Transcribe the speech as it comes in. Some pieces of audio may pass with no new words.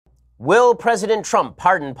Will President Trump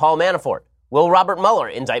pardon Paul Manafort? Will Robert Mueller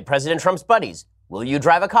indict President Trump's buddies? Will you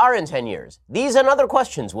drive a car in 10 years? These and other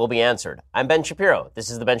questions will be answered. I'm Ben Shapiro. This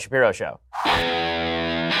is The Ben Shapiro Show.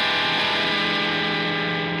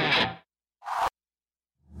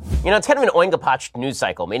 It's kind of an oingapatched news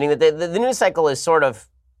cycle, meaning that the news cycle is sort of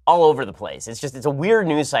all over the place. It's a weird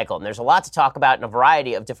news cycle, and there's a lot to talk about in a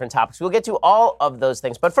variety of different topics. We'll get to all of those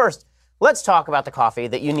things. But first, let's talk about the coffee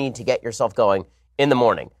that you need to get yourself going in the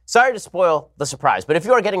morning. Sorry to spoil the surprise, but if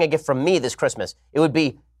you are getting a gift from me this Christmas, it would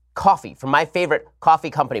be coffee from my favorite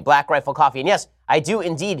coffee company, Black Rifle Coffee. And yes, I do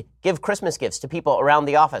indeed give Christmas gifts to people around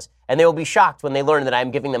the office, and they will be shocked when they learn that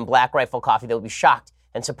I'm giving them Black Rifle Coffee. They will be shocked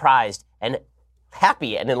and surprised and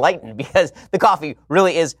happy and enlightened because the coffee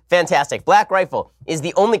really is fantastic. Black Rifle is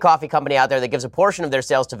the only coffee company out there that gives a portion of their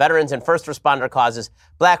sales to veterans and first responder causes.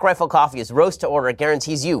 Black Rifle Coffee is roast to order. It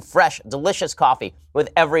guarantees you fresh, delicious coffee with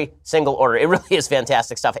every single order. It really is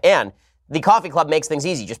fantastic stuff. And the Coffee Club makes things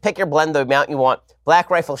easy. Just pick your blend, the amount you want. Black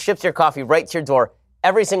Rifle ships your coffee right to your door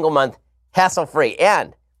every single month, hassle-free.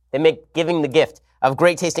 And they make giving the gift of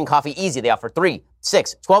great tasting coffee easy. They offer 3,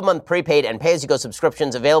 6, 12-month prepaid and pay-as-you-go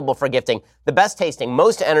subscriptions available for gifting. The best tasting,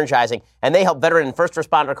 most energizing, and they help veteran and first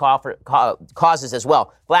responder causes as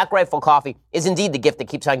well. Black Rifle Coffee is indeed the gift that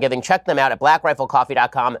keeps on giving. Check them out at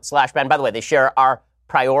blackriflecoffee.com/Ben. By the way, they share our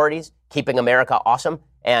priorities, keeping America awesome.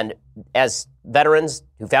 And as veterans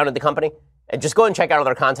who founded the company, and just go and check out all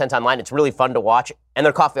their content online. It's really fun to watch. And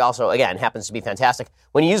their coffee also, again, happens to be fantastic.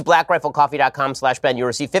 When you use blackriflecoffee.com/Ben, you'll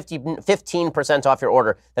receive 15% off your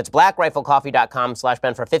order. That's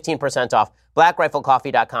blackriflecoffee.com/Ben for 15% off.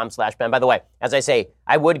 blackriflecoffee.com/Ben. By the way, as I say,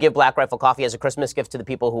 I would give Black Rifle Coffee as a Christmas gift to the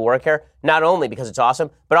people who work here, not only because it's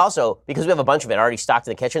awesome, but also because we have a bunch of it already stocked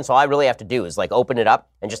in the kitchen. So all I really have to do is open it up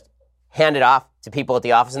and just hand it off to people at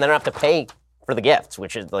the office, and then I don't have to pay for the gifts,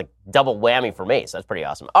 which is double whammy for me. So that's pretty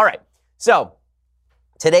awesome. All right. So,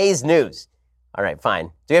 today's news. All right, fine.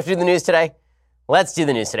 Do we have to do the news today? Let's do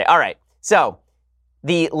the news today. All right. So,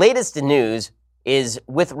 the latest news is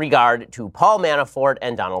with regard to Paul Manafort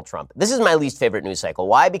and Donald Trump. This is my least favorite news cycle.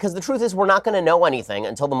 Why? Because the truth is we're not going to know anything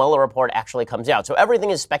until the Mueller report actually comes out. So,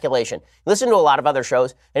 everything is speculation. Listen to a lot of other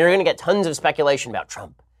shows, and you're going to get tons of speculation about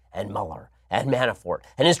Trump and Mueller and Manafort.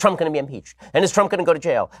 And is Trump going to be impeached? And is Trump going to go to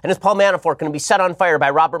jail? And is Paul Manafort going to be set on fire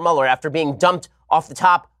by Robert Mueller after being dumped off the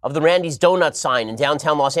top of the Randy's Donuts sign in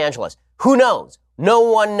downtown Los Angeles? Who knows? No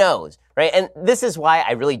one knows, right? And this is why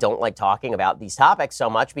I really don't like talking about these topics so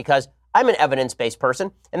much, because I'm an evidence-based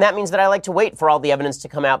person, and that means that I like to wait for all the evidence to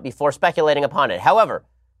come out before speculating upon it. However,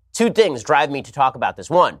 2 things drive me to talk about this.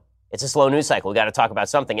 1, it's a slow news cycle. We got to talk about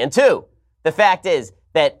something. And 2, the fact is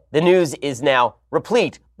that the news is now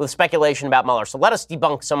replete with speculation about Mueller. So let us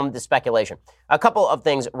debunk some of the speculation. A couple of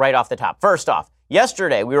things right off the top. First off,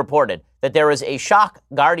 yesterday we reported that there was a shock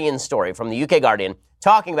Guardian story from the UK Guardian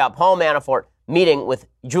talking about Paul Manafort meeting with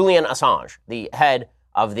Julian Assange, the head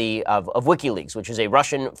of WikiLeaks, which is a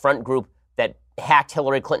Russian front group that hacked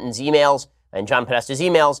Hillary Clinton's emails and John Podesta's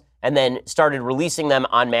emails and then started releasing them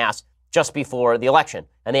en masse just before the election.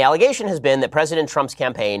 And the allegation has been that President Trump's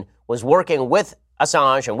campaign was working with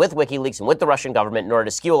Assange and with WikiLeaks and with the Russian government in order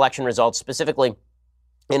to skew election results, specifically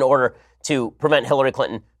in order to prevent Hillary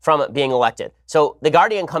Clinton from being elected. So the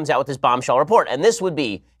Guardian comes out with this bombshell report, and this would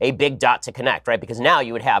be a big dot to connect, right? Because now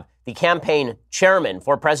you would have the campaign chairman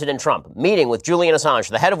for President Trump meeting with Julian Assange,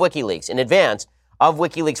 the head of WikiLeaks, in advance of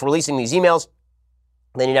WikiLeaks releasing these emails.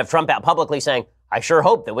 Then you'd have Trump out publicly saying, I sure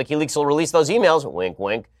hope that WikiLeaks will release those emails, wink,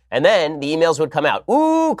 wink. And then the emails would come out.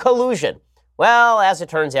 Ooh, collusion. Well, as it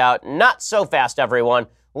turns out, not so fast, everyone.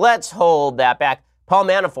 Let's hold that back. Paul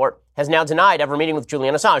Manafort has now denied ever meeting with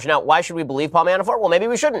Julian Assange. Now, why should we believe Paul Manafort? Well, maybe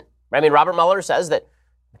we shouldn't. I mean, Robert Mueller says that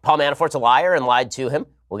Paul Manafort's a liar and lied to him.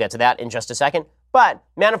 We'll get to that in just a second. But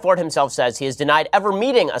Manafort himself says he has denied ever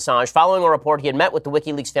meeting Assange following a report he had met with the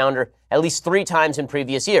WikiLeaks founder at least 3 times in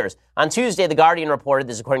previous years. On Tuesday, The Guardian reported,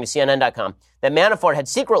 this is according to CNN.com, that Manafort had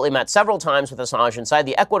secretly met several times with Assange inside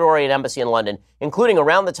the Ecuadorian embassy in London, including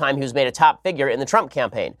around the time he was made a top figure in the Trump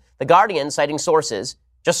campaign. The Guardian, citing sources,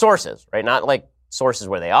 just sources, right? Not like sources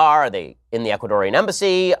where they are. Are they in the Ecuadorian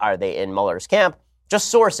embassy? Are they in Mueller's camp? Just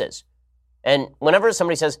sources. And whenever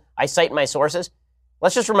somebody says, I cite my sources,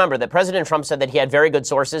 let's just remember that President Trump said that he had very good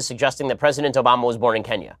sources suggesting that President Obama was born in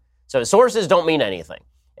Kenya. So sources don't mean anything.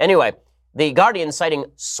 Anyway, The Guardian, citing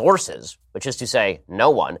sources, which is to say no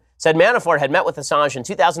one, said Manafort had met with Assange in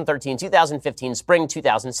 2013, 2015, spring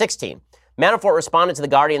 2016. Manafort responded to The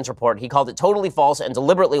Guardian's report. He called it totally false and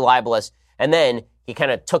deliberately libelous. And then he kind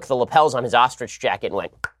of took the lapels on his ostrich jacket and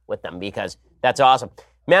went with them because that's awesome.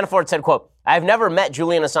 Manafort said, quote, I have never met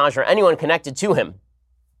Julian Assange or anyone connected to him.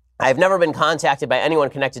 I have never been contacted by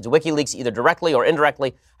anyone connected to WikiLeaks, either directly or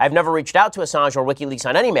indirectly. I have never reached out to Assange or WikiLeaks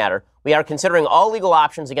on any matter. We are considering all legal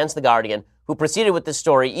options against The Guardian, who proceeded with this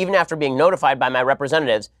story even after being notified by my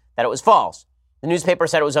representatives that it was false. The newspaper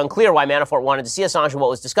said it was unclear why Manafort wanted to see Assange and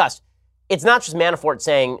what was discussed. It's not just Manafort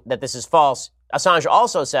saying that this is false. Assange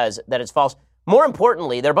also says that it's false. More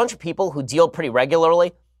importantly, there are a bunch of people who deal pretty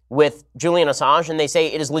regularly with Julian Assange, and they say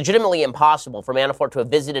it is legitimately impossible for Manafort to have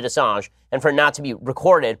visited Assange and for it not to be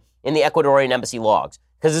recorded in the Ecuadorian embassy logs.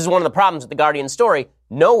 Because this is one of the problems with the Guardian story.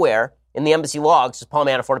 Nowhere in the embassy logs does Paul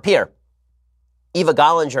Manafort appear. Eva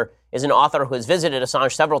Gollinger is an author who has visited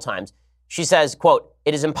Assange several times. She says, quote,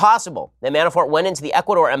 "It is impossible that Manafort went into the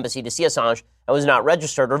Ecuador embassy to see Assange and was not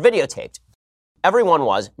registered or videotaped. Everyone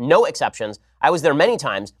was, no exceptions. I was there many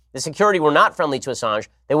times. The security were not friendly to Assange.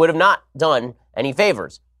 They would have not done any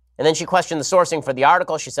favors." And then she questioned the sourcing for the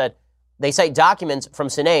article. She said, they cite documents from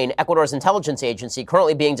SINAIN, Ecuador's intelligence agency,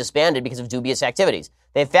 currently being disbanded because of dubious activities.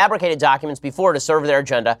 They have fabricated documents before to serve their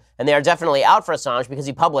agenda, and they are definitely out for Assange because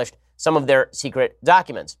he published some of their secret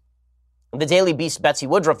documents. The Daily Beast Betsy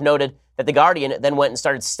Woodruff noted that The Guardian then went and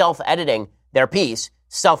started stealth-editing their piece.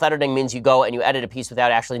 Stealth-editing means you go and you edit a piece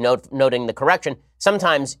without actually noting the correction.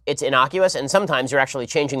 Sometimes it's innocuous, and sometimes you're actually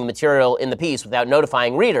changing the material in the piece without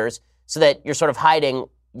notifying readers so that you're sort of hiding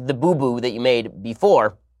the boo-boo that you made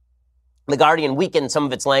before. The Guardian weakened some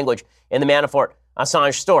of its language in the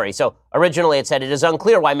Manafort-Assange story. So originally it said, it is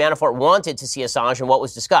unclear why Manafort wanted to see Assange and what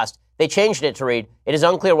was discussed. They changed it to read, it is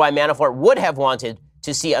unclear why Manafort would have wanted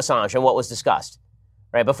to see Assange and what was discussed.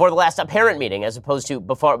 Right, before the last apparent meeting, as opposed to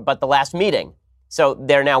before, but the last meeting. So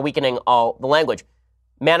they're now weakening all the language.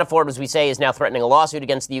 Manafort, as we say, is now threatening a lawsuit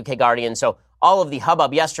against the UK Guardian. So all of the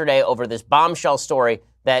hubbub yesterday over this bombshell story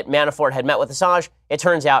that Manafort had met with Assange, it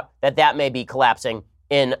turns out that that may be collapsing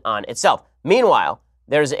in on itself. Meanwhile,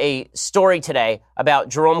 there's a story today about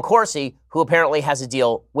Jerome Corsi, who apparently has a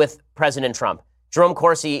deal with President Trump. Jerome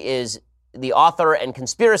Corsi is the author and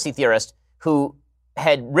conspiracy theorist who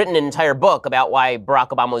had written an entire book about why Barack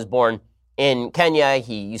Obama was born in Kenya.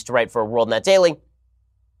 He used to write for WorldNet Daily.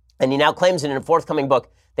 And he now claims in a forthcoming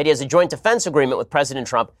book that he has a joint defense agreement with President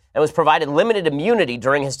Trump and was provided limited immunity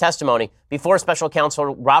during his testimony before special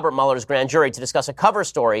counsel Robert Mueller's grand jury to discuss a cover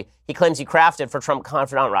story he claims he crafted for Trump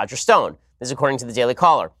confidant Roger Stone. This is according to the Daily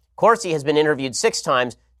Caller. Corsi has been interviewed 6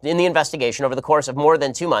 times in the investigation over the course of more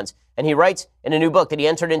than 2 months, and he writes in a new book that he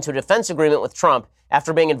entered into a defense agreement with Trump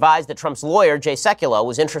after being advised that Trump's lawyer, Jay Sekulow,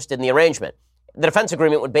 was interested in the arrangement. The defense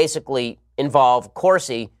agreement would basically involve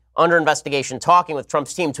Corsi under investigation talking with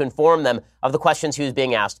Trump's team to inform them of the questions he was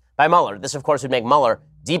being asked by Mueller. This, of course, would make Mueller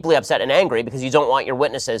deeply upset and angry because you don't want your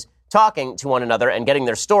witnesses talking to one another and getting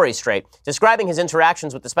their story straight. Describing his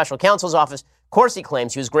interactions with the special counsel's office, Corsi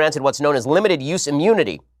claims he was granted what's known as limited use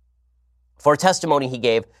immunity for testimony he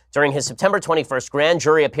gave during his September 21st grand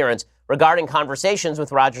jury appearance regarding conversations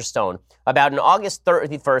with Roger Stone about an August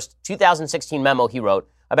 31st, 2016 memo he wrote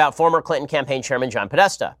about former Clinton campaign chairman John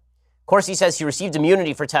Podesta. Corsi says he received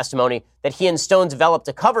immunity for testimony that he and Stone developed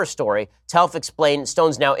a cover story to help explain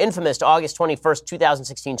Stone's now infamous August 21st,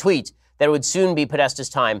 2016 tweet that it would soon be Podesta's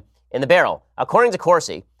time in the barrel. According to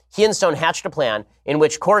Corsi, he and Stone hatched a plan in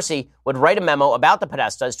which Corsi would write a memo about the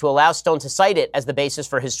Podestas to allow Stone to cite it as the basis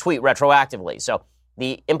for his tweet retroactively. So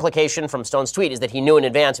the implication from Stone's tweet is that he knew in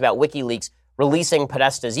advance about WikiLeaks releasing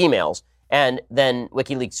Podesta's emails, and then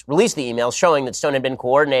WikiLeaks released the emails showing that Stone had been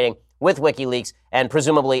coordinating with WikiLeaks, and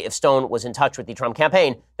presumably if Stone was in touch with the Trump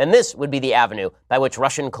campaign, then this would be the avenue by which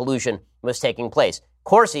Russian collusion was taking place.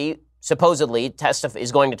 Corsi supposedly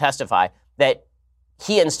is going to testify that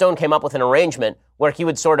he and Stone came up with an arrangement where he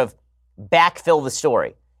would sort of backfill the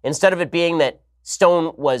story. Instead of it being that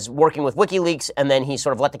Stone was working with WikiLeaks and then he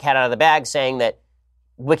sort of let the cat out of the bag saying that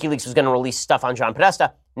WikiLeaks was going to release stuff on John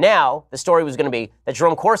Podesta, now the story was going to be that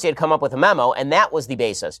Jerome Corsi had come up with a memo and that was the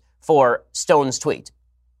basis for Stone's tweet.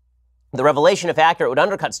 The revelation, if accurate, would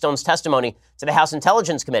undercut Stone's testimony to the House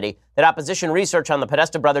Intelligence Committee that opposition research on the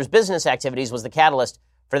Podesta brothers' business activities was the catalyst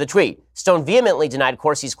for the tweet. Stone vehemently denied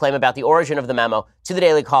Corsi's claim about the origin of the memo to the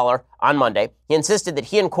Daily Caller on Monday. He insisted that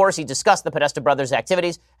he and Corsi discussed the Podesta brothers'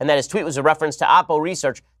 activities and that his tweet was a reference to Oppo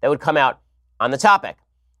research that would come out on the topic.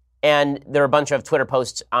 And there are a bunch of Twitter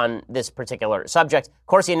posts on this particular subject.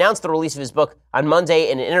 Corsi announced the release of his book on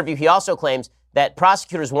Monday in an interview. He also claims that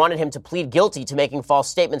prosecutors wanted him to plead guilty to making false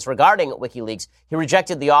statements regarding WikiLeaks. He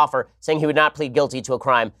rejected the offer, saying he would not plead guilty to a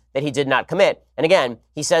crime that he did not commit. And again,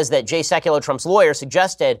 he says that Jay Sekulow, Trump's lawyer,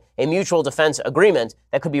 suggested a mutual defense agreement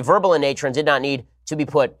that could be verbal in nature and did not need to be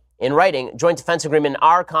put in writing. Joint defense agreements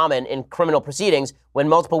are common in criminal proceedings when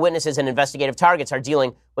multiple witnesses and investigative targets are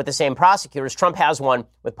dealing with the same prosecutors. Trump has one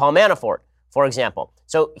with Paul Manafort. for example.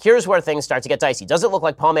 So here's where things start to get dicey. Does it look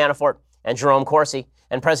like Paul Manafort and Jerome Corsi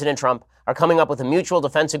and President Trump are coming up with a mutual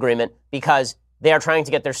defense agreement because they are trying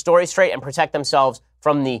to get their story straight and protect themselves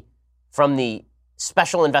from the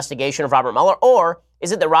special investigation of Robert Mueller? Or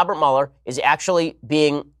is it that Robert Mueller is actually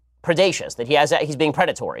being predacious, that he's being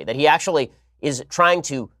predatory, that he actually is trying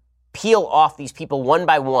to peel off these people one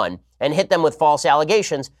by one and hit them with false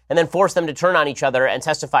allegations and then force them to turn on each other and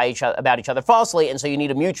testify about each other falsely? And so you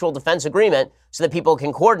need a mutual defense agreement so that people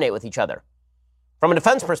can coordinate with each other. From a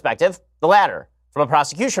defense perspective, the latter. From a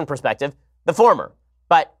prosecution perspective, the former.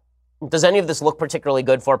 But does any of this look particularly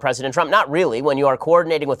good for President Trump? Not really. When you are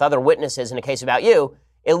coordinating with other witnesses in a case about you,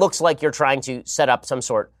 it looks like you're trying to set up some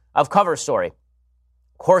sort of cover story.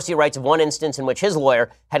 Corsi writes of one instance in which his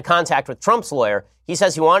lawyer had contact with Trump's lawyer. He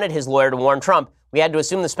says he wanted his lawyer to warn Trump. We had to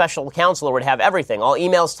assume the special counselor would have everything. All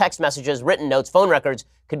emails, text messages, written notes, phone records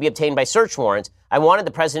could be obtained by search warrants. I wanted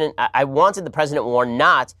the president warned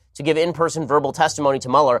not to give in-person verbal testimony to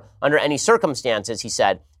Mueller under any circumstances, he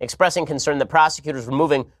said, expressing concern that prosecutors were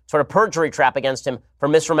moving toward a perjury trap against him for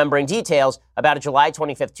misremembering details about a July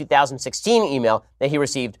 25, 2016 email that he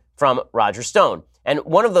received from Roger Stone. And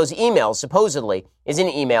one of those emails, supposedly, is an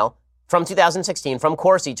email from 2016 from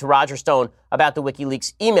Corsi to Roger Stone about the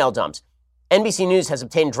WikiLeaks email dumps. NBC News has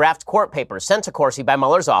obtained draft court papers sent to Corsi by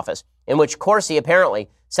Mueller's office, in which Corsi apparently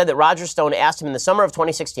said that Roger Stone asked him in the summer of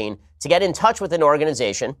 2016 to get in touch with an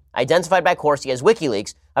organization identified by Corsi as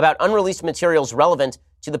WikiLeaks about unreleased materials relevant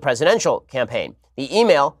to the presidential campaign. The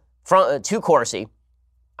email to Corsi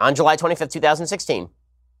on July 25, 2016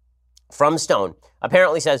 from Stone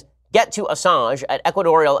apparently says, "Get to Assange at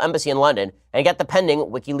Ecuadorial Embassy in London and get the pending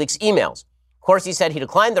WikiLeaks emails." Corsi said he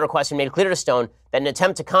declined the request and made clear to Stone that an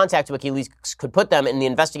attempt to contact WikiLeaks could put them in the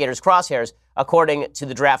investigators' crosshairs, according to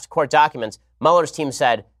the draft court documents. Mueller's team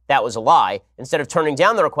said that was a lie. Instead of turning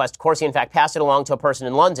down the request, Corsi in fact passed it along to a person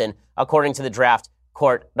in London, according to the draft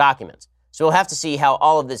court documents. So we'll have to see how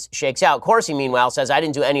all of this shakes out. Corsi, meanwhile, says, I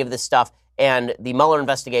didn't do any of this stuff, and the Mueller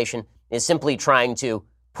investigation is simply trying to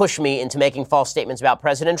push me into making false statements about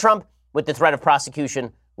President Trump with the threat of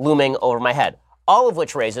prosecution looming over my head. All of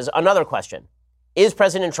which raises another question. Is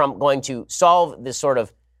President Trump going to solve this sort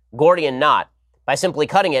of Gordian knot by simply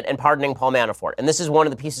cutting it and pardoning Paul Manafort? And this is one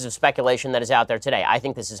of the pieces of speculation that is out there today. I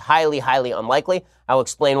think this is highly, highly unlikely. I'll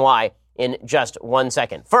explain why in just 1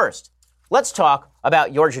 second. First, let's talk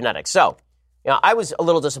about your genetics. So, I was a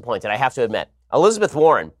little disappointed, I have to admit. Elizabeth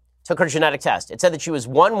Warren took her genetic test. It said that she was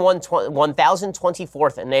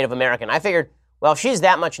 1,024th Native American. I figured, well, if she's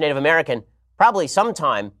that much Native American, probably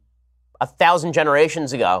sometime 1,000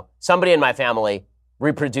 generations ago, somebody in my family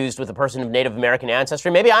reproduced with a person of Native American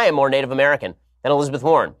ancestry. Maybe I am more Native American than Elizabeth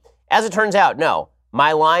Warren. As it turns out, no.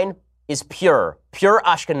 My line is pure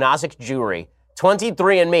Ashkenazic Jewry.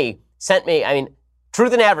 23andMe sent me,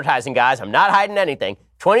 truth in advertising, guys. I'm not hiding anything.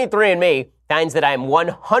 23andMe finds that I am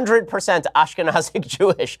 100% Ashkenazic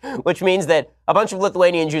Jewish, which means that a bunch of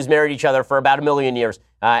Lithuanian Jews married each other for about 1 million years,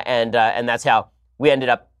 and that's how we ended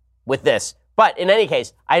up with this. But in any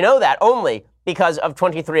case, I know that only because of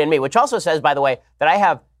 23andMe, which also says, by the way, that I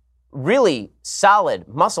have really solid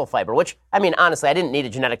muscle fiber, which, honestly, I didn't need a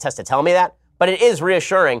genetic test to tell me that, but it is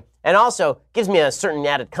reassuring and also gives me a certain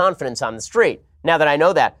added confidence on the street now that I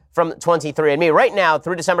know that from 23andMe. Right now,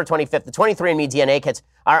 through December 25th, the 23andMe DNA kits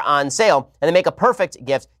are on sale, and they make a perfect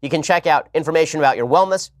gift. You can check out information about your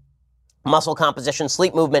wellness, muscle composition,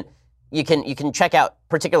 sleep movement. You can check out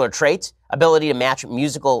particular traits, ability to match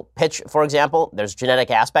musical pitch, for example. There's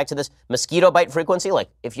genetic aspect to this. Mosquito bite frequency, like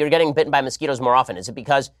if you're getting bitten by mosquitoes more often, is it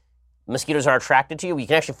because mosquitoes are attracted to you? You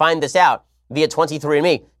can actually find this out via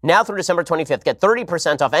 23andMe. Now through December 25th, get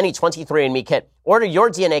 30% off any 23andMe kit. Order your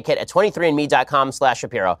DNA kit at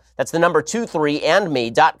 23andme.com/Shapiro. That's the number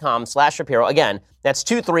 23andme.com/Shapiro. Again, that's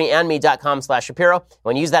 23andme.com/Shapiro.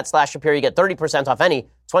 When you use that /Shapiro, you get 30% off any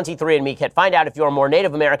 23andMe kit. Find out if you're more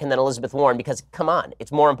Native American than Elizabeth Warren, because come on,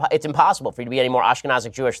 it's impossible for you to be any more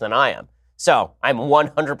Ashkenazic Jewish than I am. So I'm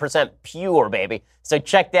 100% pure, baby. So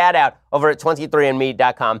check that out over at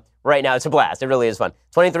 23andme.com. Right now, it's a blast. It really is fun.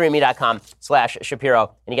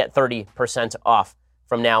 23andme.com/Shapiro, and you get 30% off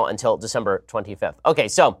from now until December 25th. Okay,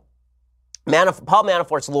 so Paul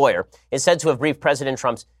Manafort's lawyer is said to have briefed President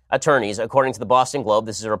Trump's attorneys, according to the Boston Globe.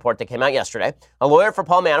 This is a report that came out yesterday. A lawyer for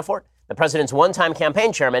Paul Manafort, the president's one-time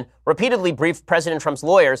campaign chairman, repeatedly briefed President Trump's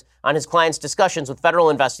lawyers on his client's discussions with federal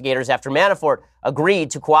investigators after Manafort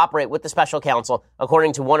agreed to cooperate with the special counsel,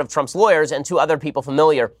 according to one of Trump's lawyers and two other people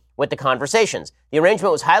familiar with the conversations. The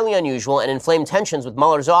arrangement was highly unusual and inflamed tensions with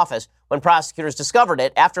Mueller's office when prosecutors discovered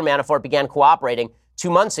it after Manafort began cooperating 2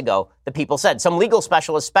 months ago, the People said. Some legal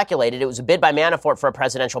specialists speculated it was a bid by Manafort for a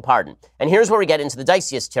presidential pardon. And here's where we get into the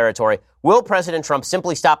diciest territory. Will President Trump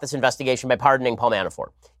simply stop this investigation by pardoning Paul Manafort?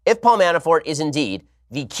 If Paul Manafort is indeed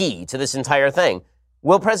the key to this entire thing,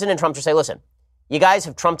 will President Trump just say, listen, you guys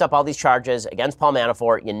have trumped up all these charges against Paul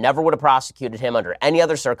Manafort. You never would have prosecuted him under any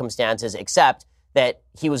other circumstances except that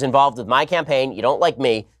he was involved with my campaign. You don't like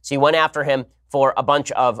me. So you went after him for a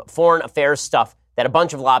bunch of foreign affairs stuff that a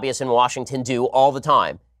bunch of lobbyists in Washington do all the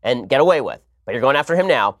time and get away with. But you're going after him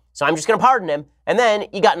now. So I'm just going to pardon him. And then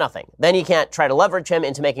you got nothing. Then you can't try to leverage him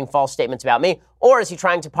into making false statements about me. Or is he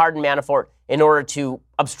trying to pardon Manafort in order to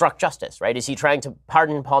obstruct justice, right? Is he trying to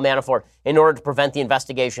pardon Paul Manafort in order to prevent the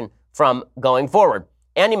investigation from going forward?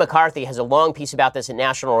 Andy McCarthy has a long piece about this in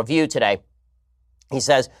National Review today. He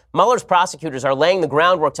says, Mueller's prosecutors are laying the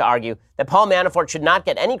groundwork to argue that Paul Manafort should not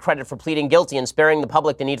get any credit for pleading guilty and sparing the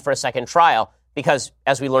public the need for a second trial because,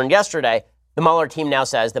 as we learned yesterday, the Mueller team now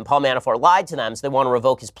says that Paul Manafort lied to them, so they want to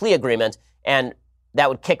revoke his plea agreement, and that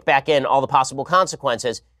would kick back in all the possible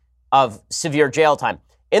consequences of severe jail time.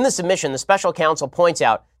 In the submission, the special counsel points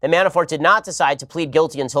out that Manafort did not decide to plead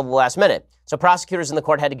guilty until the last minute, so prosecutors in the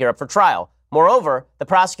court had to gear up for trial. Moreover, the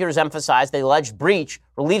prosecutors emphasized the alleged breach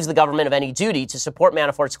relieves the government of any duty to support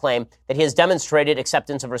Manafort's claim that he has demonstrated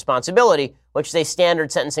acceptance of responsibility, which is a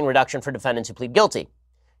standard sentencing reduction for defendants who plead guilty.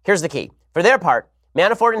 Here's the key. For their part,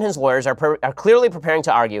 Manafort and his lawyers are clearly preparing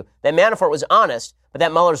to argue that Manafort was honest, but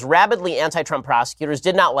that Mueller's rabidly anti-Trump prosecutors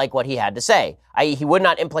did not like what he had to say, i.e. he would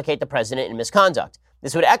not implicate the president in misconduct.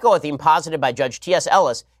 This would echo a theme posited by Judge T.S.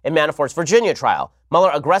 Ellis in Manafort's Virginia trial.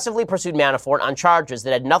 Mueller aggressively pursued Manafort on charges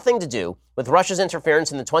that had nothing to do with Russia's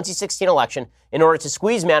interference in the 2016 election in order to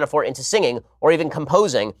squeeze Manafort into singing or even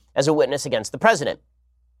composing as a witness against the president.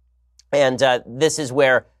 And this is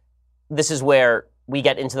where we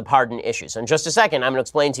get into the pardon issue. So in just a second, I'm going to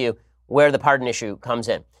explain to you where the pardon issue comes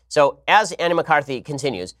in. So as Andy McCarthy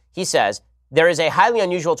continues, he says, there is a highly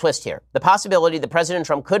unusual twist here. The possibility that President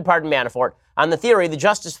Trump could pardon Manafort on the theory the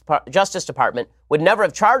Justice Department would never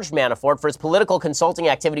have charged Manafort for his political consulting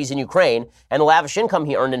activities in Ukraine and the lavish income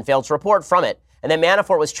he earned and failed to report from it, and that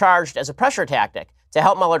Manafort was charged as a pressure tactic to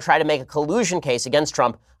help Mueller try to make a collusion case against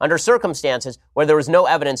Trump under circumstances where there was no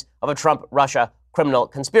evidence of a Trump-Russia criminal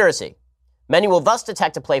conspiracy. Many will thus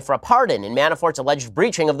detect a play for a pardon in Manafort's alleged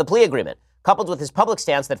breaching of the plea agreement, coupled with his public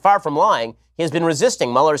stance that far from lying, he has been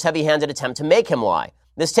resisting Mueller's heavy-handed attempt to make him lie.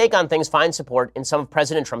 This take on things finds support in some of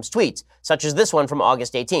President Trump's tweets, such as this one from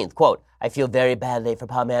August 18th. Quote, I feel very badly for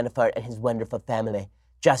Paul Manafort and his wonderful family.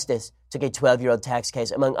 Justice took a 12-year-old tax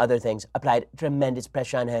case, among other things, applied tremendous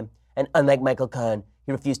pressure on him, and unlike Michael Cohen,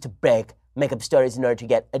 he refused to make up stories in order to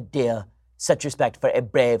get a deal. Such respect for a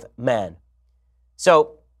brave man.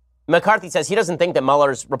 So, McCarthy says he doesn't think that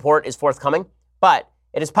Mueller's report is forthcoming, but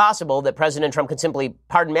it is possible that President Trump could simply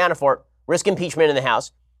pardon Manafort, risk impeachment in the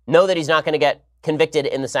House, know that he's not going to get convicted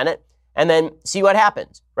in the Senate, and then see what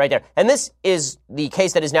happens right there. And this is the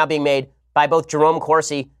case that is now being made by both Jerome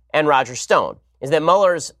Corsi and Roger Stone, is that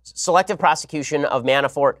Mueller's selective prosecution of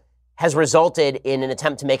Manafort has resulted in an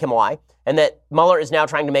attempt to make him lie, and that Mueller is now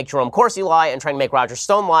trying to make Jerome Corsi lie and trying to make Roger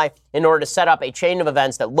Stone lie in order to set up a chain of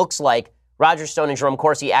events that looks like Roger Stone and Jerome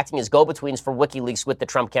Corsi acting as go-betweens for WikiLeaks with the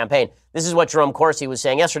Trump campaign. This is what Jerome Corsi was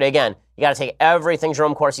saying yesterday. Again, you got to take everything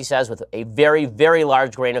Jerome Corsi says with a very, very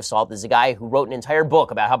large grain of salt. This is a guy who wrote an entire book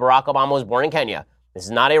about how Barack Obama was born in Kenya. This is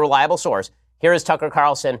not a reliable source. Here is Tucker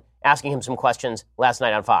Carlson asking him some questions last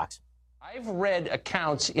night on Fox. I've read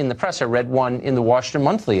accounts in the press. I read one in the Washington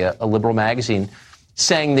Monthly, a liberal magazine,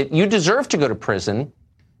 saying that you deserve to go to prison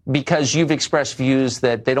because you've expressed views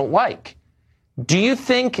that they don't like. Do you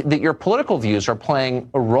think that your political views are playing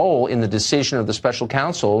a role in the decision of the special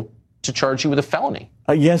counsel to charge you with a felony?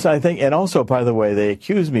 Yes, I think. And also, by the way, they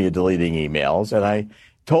accused me of deleting emails, and I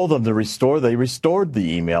told them to restore. They restored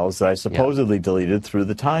the emails that I supposedly deleted through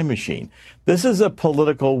the time machine. This is a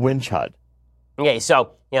political winch hunt. Okay,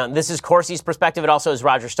 so this is Corsi's perspective. It also is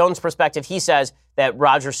Roger Stone's perspective. He says that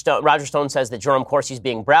Roger Stone says that Jerome Corsi is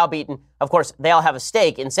being browbeaten. Of course, they all have a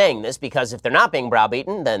stake in saying this because if they're not being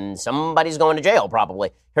browbeaten, then somebody's going to jail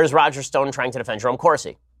probably. Here's Roger Stone trying to defend Jerome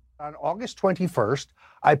Corsi. On August 21st,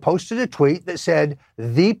 I posted a tweet that said,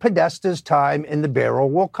 the Podesta's time in the barrel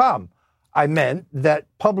will come. I meant that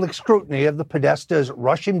public scrutiny of the Podesta's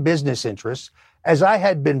Russian business interests, as I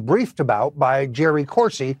had been briefed about by Jerry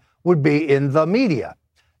Corsi, would be in the media.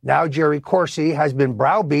 Now Jerry Corsi has been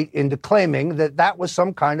browbeat into claiming that that was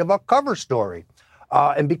some kind of a cover story.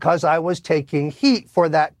 And because I was taking heat for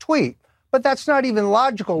that tweet. But that's not even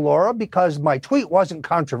logical, Laura, because my tweet wasn't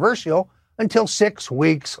controversial until 6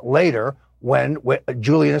 weeks later when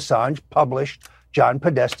Julian Assange published John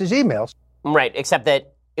Podesta's emails. Right, except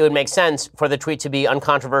that it would make sense for the tweet to be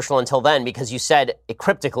uncontroversial until then, because you said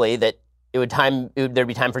cryptically that there'd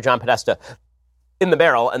be time for John Podesta in the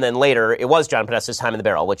barrel, and then later it was John Podesta's time in the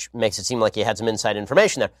barrel, which makes it seem like you had some inside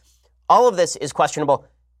information there. All of this is questionable.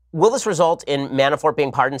 Will this result in Manafort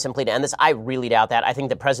being pardoned simply to end this? I really doubt that. I think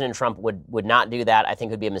that President Trump would not do that. I think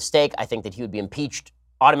it would be a mistake. I think that he would be impeached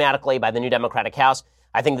automatically by the new Democratic House.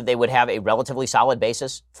 I think that they would have a relatively solid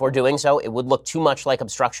basis for doing so. It would look too much like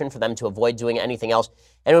obstruction for them to avoid doing anything else.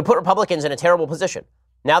 And it would put Republicans in a terrible position.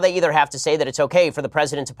 Now they either have to say that it's okay for the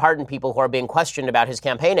president to pardon people who are being questioned about his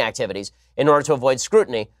campaign activities in order to avoid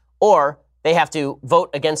scrutiny, or they have to vote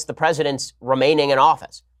against the president's remaining in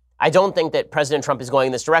office. I don't think that President Trump is going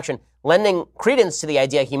in this direction. Lending credence to the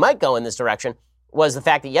idea he might go in this direction was the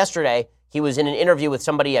fact that yesterday he was in an interview with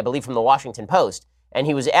somebody, I believe, from the Washington Post, and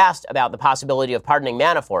he was asked about the possibility of pardoning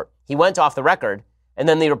Manafort. He went off the record, and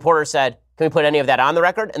then the reporter said, "Can we put any of that on the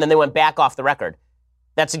record?" And then they went back off the record.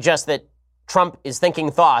 That suggests that Trump is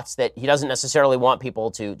thinking thoughts that he doesn't necessarily want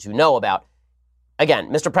people to know about.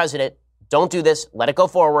 Again, Mr. President, don't do this. Let it go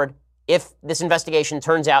forward. If this investigation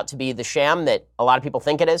turns out to be the sham that a lot of people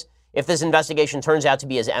think it is, if this investigation turns out to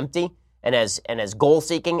be as empty and as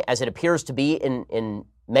goal-seeking as it appears to be in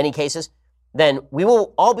many cases, then we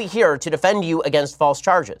will all be here to defend you against false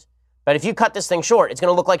charges. But if you cut this thing short, it's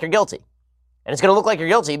going to look like you're guilty. And it's going to look like you're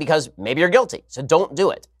guilty because maybe you're guilty. So don't do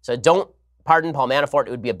it. So don't pardon Paul Manafort. It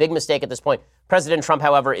would be a big mistake at this point. President Trump,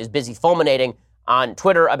 however, is busy fulminating on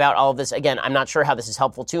Twitter about all of this. Again, I'm not sure how this is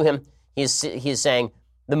helpful to him. He is saying,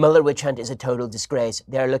 the Mueller witch hunt is a total disgrace.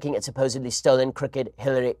 They are looking at supposedly stolen, crooked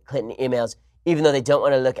Hillary Clinton emails, even though they don't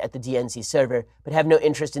want to look at the DNC server, but have no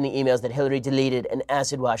interest in the emails that Hillary deleted and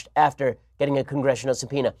acid-washed after getting a congressional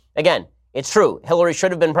subpoena. Again, it's true. Hillary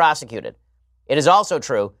should have been prosecuted. It is also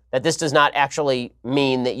true that this does not actually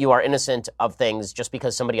mean that you are innocent of things just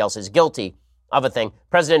because somebody else is guilty of a thing.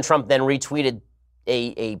 President Trump then retweeted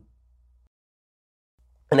an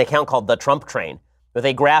account called The Trump Train with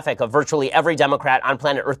a graphic of virtually every Democrat on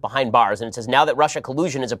planet Earth behind bars. And it says, now that Russia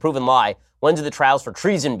collusion is a proven lie, when do the trials for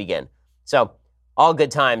treason begin? So all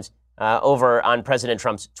good times over on President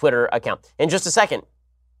Trump's Twitter account. In just a second,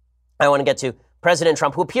 I want to get to President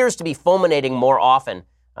Trump, who appears to be fulminating more often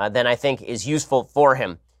than I think is useful for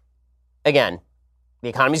him. Again, the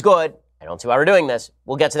economy's good. I don't see why we're doing this.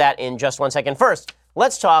 We'll get to that in just 1 second. First,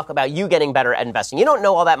 let's talk about you getting better at investing. You don't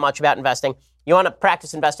know all that much about investing. You want to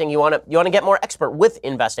practice investing. You want to get more expert with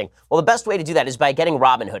investing. Well, the best way to do that is by getting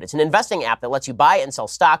Robinhood. It's an investing app that lets you buy and sell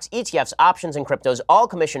stocks, ETFs, options, and cryptos, all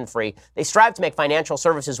commission-free. They strive to make financial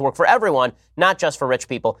services work for everyone, not just for rich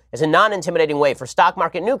people. It's a non-intimidating way for stock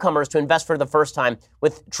market newcomers to invest for the first time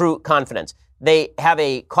with true confidence. They have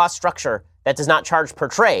a cost structure that does not charge per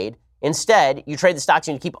trade. Instead, you trade the stocks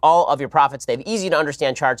and you keep all of your profits. They have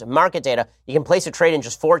easy-to-understand charts, market data. You can place a trade in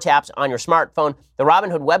just 4 taps on your smartphone. The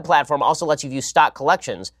Robinhood web platform also lets you view stock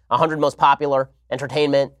collections, 100 most popular,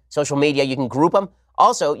 entertainment, social media. You can group them.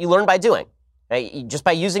 Also, you learn by doing. Just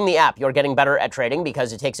by using the app, you're getting better at trading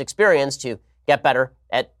because it takes experience to get better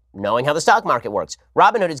at knowing how the stock market works.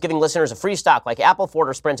 Robinhood is giving listeners a free stock like Apple, Ford,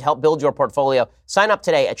 or Sprint to help build your portfolio. Sign up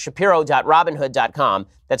today at Shapiro.Robinhood.com.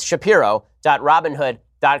 That's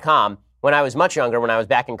Shapiro.Robinhood.com. When I was much younger, when I was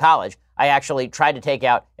back in college, I actually tried to take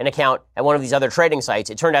out an account at one of these other trading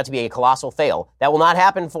sites. It turned out to be a colossal fail. That will not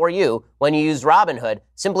happen for you when you use Robinhood,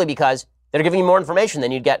 simply because they're giving you more information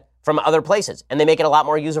than you'd get from other places, and they make it a lot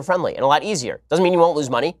more user-friendly and a lot easier. Doesn't mean you won't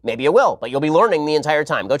lose money. Maybe you will, but you'll be learning the entire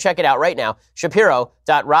time. Go check it out right now,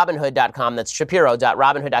 Shapiro.Robinhood.com. That's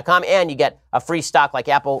Shapiro.Robinhood.com, and you get a free stock like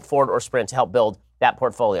Apple, Ford, or Sprint to help build that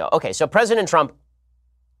portfolio. Okay, so President Trump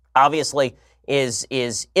obviously is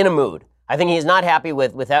in a mood. I think he is not happy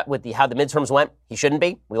with how the midterms went. He shouldn't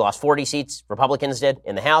be. We lost 40 seats. Republicans did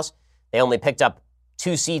in the House. They only picked up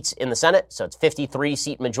 2 seats in the Senate, so it's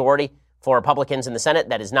 53-seat majority for Republicans in the Senate.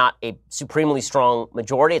 That is not a supremely strong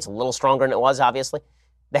majority. It's a little stronger than it was, obviously.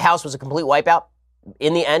 The House was a complete wipeout.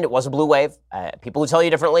 In the end, it was a blue wave. People who tell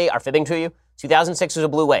you differently are fibbing to you. 2006 was a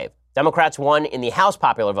blue wave. Democrats won in the House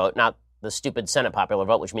popular vote, not the stupid Senate popular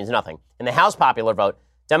vote, which means nothing. In the House popular vote,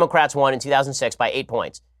 Democrats won in 2006 by 8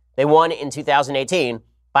 points. They won in 2018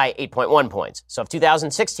 by 8.1 points. So if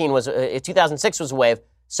 2006 was a wave,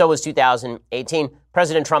 so was 2018.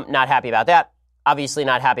 President Trump not happy about that. Obviously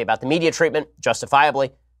not happy about the media treatment,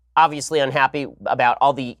 justifiably. Obviously unhappy about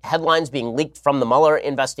all the headlines being leaked from the Mueller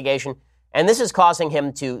investigation. And this is causing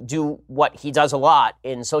him to do what he does a lot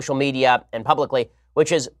in social media and publicly,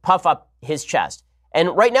 which is puff up his chest.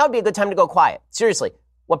 And right now would be a good time to go quiet. Seriously,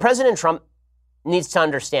 what President Trump needs to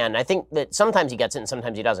understand, and I think that sometimes he gets it and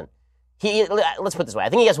sometimes he doesn't. Let's put it this way. I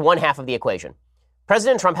think he gets one half of the equation.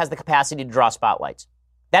 President Trump has the capacity to draw spotlights.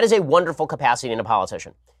 That is a wonderful capacity in a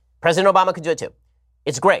politician. President Obama could do it too.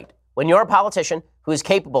 It's great. When you're a politician who is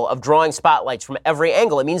capable of drawing spotlights from every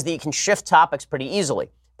angle, it means that you can shift topics pretty easily.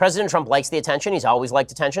 President Trump likes the attention. He's always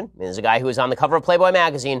liked attention. I mean, there's a guy who was on the cover of Playboy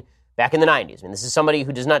magazine back in the 90s. I mean, this is somebody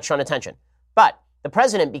who does not shun attention. But the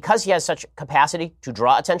president, because he has such capacity to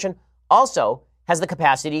draw attention, also has the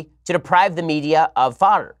capacity to deprive the media of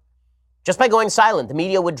fodder. Just by going silent, the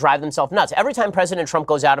media would drive themselves nuts. Every time President Trump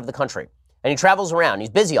goes out of the country and he travels around, he's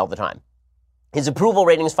busy all the time, his approval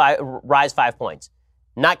ratings rise 5 points.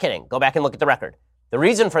 Not kidding. Go back and look at the record. The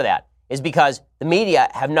reason for that is because the media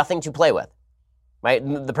have nothing to play with. Right?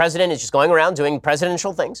 The president is just going around doing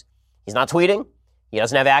presidential things. He's not tweeting. He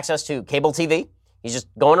doesn't have access to cable TV. He's just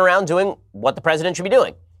going around doing what the president should be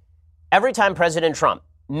doing. Every time President Trump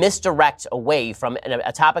misdirects away from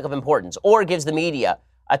a topic of importance or gives the media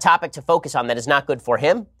a topic to focus on that is not good for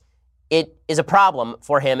him, it is a problem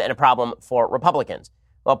for him and a problem for Republicans.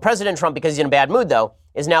 Well, President Trump, because he's in a bad mood, though,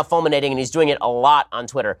 is now fulminating, and he's doing it a lot on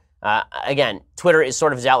Twitter. Again, Twitter is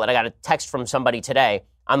sort of his outlet. I got a text from somebody today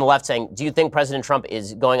on the left saying, do you think President Trump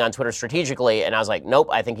is going on Twitter strategically? And I was like, nope,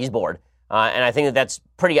 I think he's bored. And I think that that's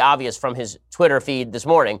pretty obvious from his Twitter feed this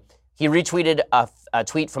morning. He retweeted a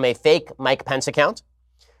tweet from a fake Mike Pence account.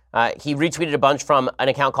 He retweeted a bunch from an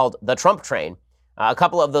account called The Trump Train. A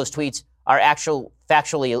couple of those tweets are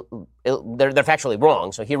factually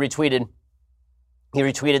wrong. So he retweeted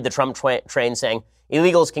the Trump train saying,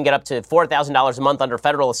 illegals can get up to $4,000 a month under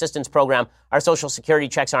federal assistance program. Our Social Security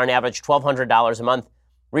checks are on average $1,200 a month.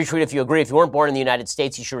 Retweet if you agree. If you weren't born in the United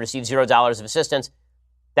States, you should receive $0 of assistance.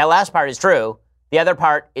 That last part is true. The other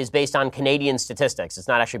part is based on Canadian statistics. It's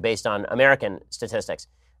not actually based on American statistics.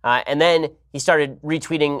 And then he started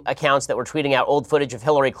retweeting accounts that were tweeting out old footage of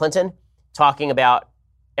Hillary Clinton talking about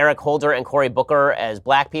Eric Holder and Cory Booker as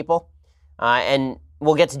black people. And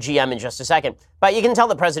we'll get to GM in just a second. But you can tell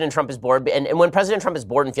that President Trump is bored. And when President Trump is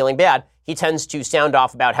bored and feeling bad, he tends to sound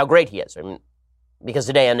off about how great he is, because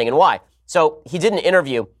the day ending in Y. So he did an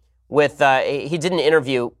interview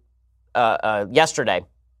yesterday,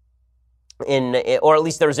 or at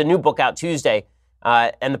least there was a new book out Tuesday.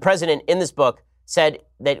 And the president in this book said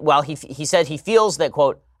that while he said he feels that,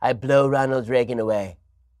 quote, I blow Ronald Reagan away.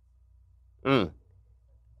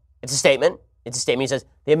 It's a statement. He says,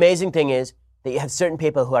 the amazing thing is that you have certain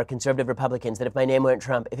people who are conservative Republicans that if my name weren't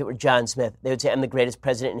Trump, if it were John Smith, they would say I'm the greatest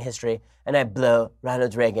president in history and I blow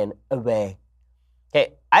Ronald Reagan away.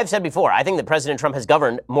 Okay, I've said before, I think that President Trump has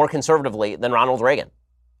governed more conservatively than Ronald Reagan.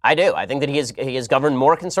 I do. I think that he has governed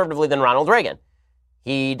more conservatively than Ronald Reagan.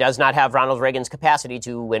 He does not have Ronald Reagan's capacity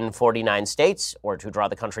to win 49 states or to draw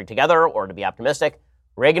the country together or to be optimistic.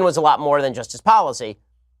 Reagan was a lot more than just his policy.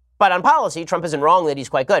 But on policy, Trump isn't wrong that he's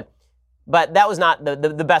quite good. But that was not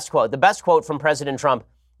the best quote. The best quote from President Trump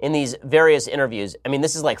in these various interviews, I mean,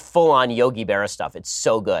 this is like full-on Yogi Berra stuff. It's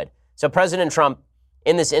so good. So President Trump,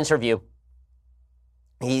 in this interview,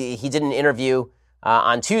 he did an interview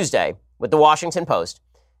on Tuesday with the Washington Post,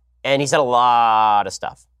 and he said a lot of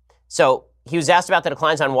stuff. So he was asked about the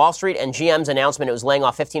declines on Wall Street and GM's announcement it was laying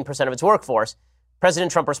off 15% of its workforce.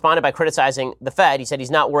 President Trump responded by criticizing the Fed. He said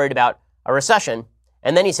he's not worried about a recession.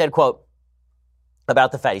 And then he said, quote,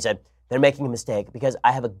 about the Fed, he said, they're making a mistake because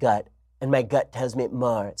I have a gut, and my gut tells me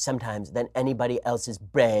more sometimes than anybody else's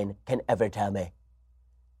brain can ever tell me.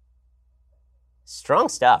 Strong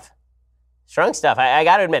stuff. I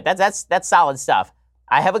got to admit, that's solid stuff.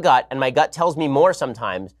 I have a gut, and my gut tells me more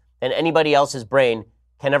sometimes than anybody else's brain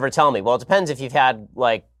can ever tell me. Well, it depends if you've had,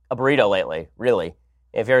 like, a burrito lately, really.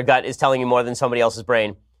 If your gut is telling you more than somebody else's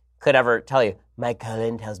brain could ever tell you. My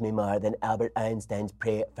colon tells me more than Albert Einstein's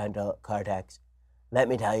prefrontal cortex. Let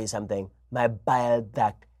me tell you something. My bile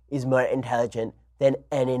duct is more intelligent than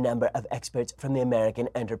any number of experts from the American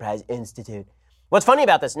Enterprise Institute. What's funny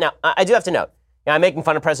about this, now, I do have to note, I'm making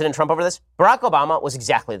fun of President Trump over this. Barack Obama was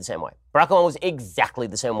exactly the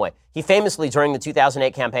same way. He famously, during the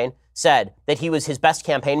 2008 campaign, said that he was his best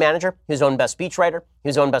campaign manager, his own best speechwriter,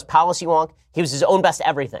 his own best policy wonk, he was his own best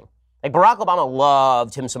everything. Like, Barack Obama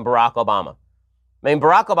loved him some Barack Obama. I mean,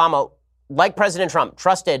 Barack Obama, like President Trump,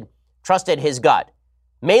 trusted his gut,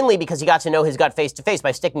 mainly because he got to know his gut face to face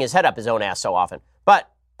by sticking his head up his own ass so often.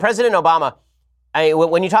 But President Obama,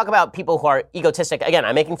 when you talk about people who are egotistic, again,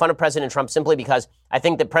 I'm making fun of President Trump simply because I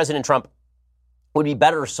think that President Trump would be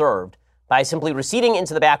better served by simply receding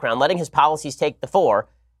into the background, letting his policies take the fore.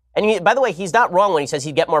 And by the way, he's not wrong when he says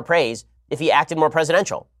he'd get more praise if he acted more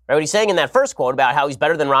presidential. Right? What he's saying in that first quote about how he's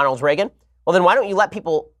better than Ronald Reagan, well, then why don't you let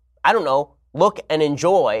people, I don't know, look and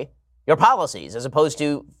enjoy your policies as opposed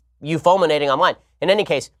to you fulminating online? In any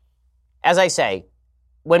case, as I say,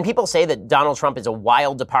 when people say that Donald Trump is a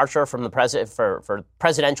wild departure from the for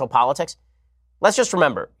presidential politics, let's just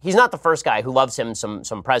remember, he's not the first guy who loves him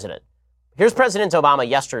some president. Here's President Obama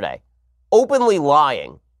yesterday, openly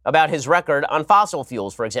lying about his record on fossil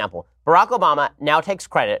fuels, for example. Barack Obama now takes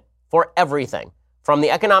credit for everything, from the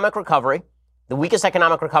economic recovery, the weakest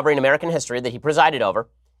economic recovery in American history that he presided over,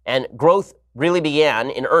 and growth really began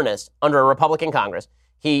in earnest under a Republican Congress.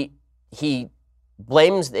 He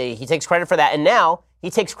takes credit for that, and now he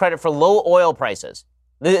takes credit for low oil prices.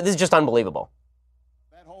 This is just unbelievable.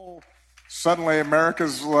 That whole suddenly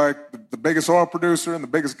America's like the biggest oil producer and the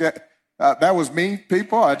biggest that was me,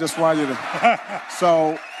 people. I just want you to.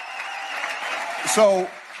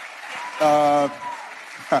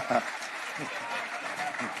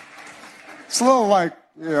 It's a little like,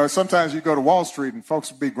 sometimes you go to Wall Street and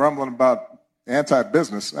folks will be grumbling about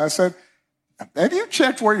anti-business. I said, have you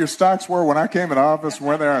checked where your stocks were when I came in office and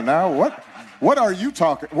where they are now? What are you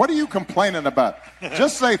talking? What are you complaining about?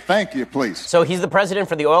 Just say thank you, please. So he's the president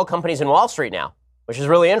for the oil companies in Wall Street now, which is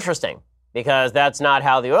really interesting because that's not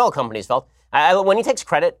how the oil companies felt. When he takes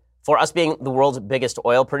credit for us being the world's biggest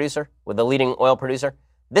oil producer, with the leading oil producer,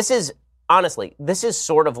 this is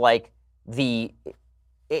sort of like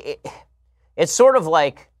it's sort of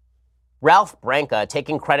like Ralph Branca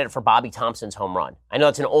taking credit for Bobby Thompson's home run. I know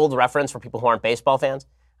it's an old reference for people who aren't baseball fans,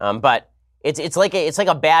 but it's like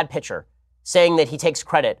a bad pitcher saying that he takes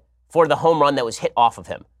credit for the home run that was hit off of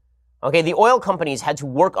him. Okay, the oil companies had to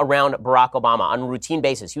work around Barack Obama on a routine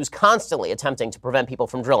basis. He was constantly attempting to prevent people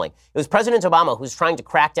from drilling. It was President Obama who was trying to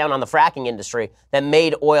crack down on the fracking industry that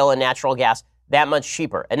made oil and natural gas that much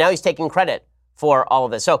cheaper. And now he's taking credit for all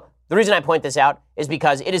of this. So the reason I point this out is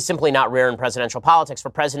because it is simply not rare in presidential politics for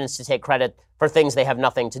presidents to take credit for things they have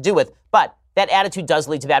nothing to do with. But that attitude does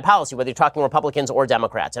lead to bad policy, whether you're talking Republicans or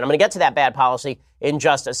Democrats. And I'm going to get to that bad policy in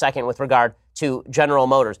just a second with regard to General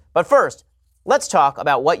Motors. But first, let's talk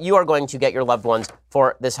about what you are going to get your loved ones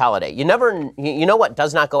for this holiday. You know what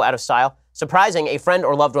does not go out of style? Surprising a friend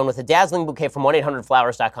or loved one with a dazzling bouquet from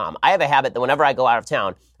 1-800-Flowers.com. I have a habit that whenever I go out of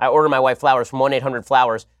town, I order my wife flowers from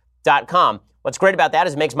 1-800-Flowers.com. What's great about that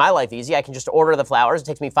is it makes my life easy. I can just order the flowers. It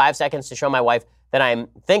takes me 5 seconds to show my wife that I'm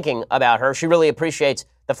thinking about her. She really appreciates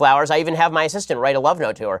the flowers. I even have my assistant write a love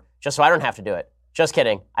note to her just so I don't have to do it. Just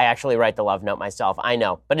kidding. I actually write the love note myself. I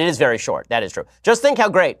know, but it is very short. That is true. Just think how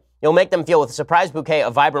great you'll make them feel with a surprise bouquet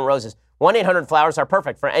of vibrant roses. 1-800-Flowers are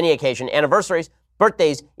perfect for any occasion, anniversaries,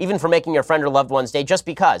 birthdays, even for making your friend or loved one's day just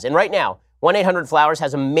because. And right now, 1-800-Flowers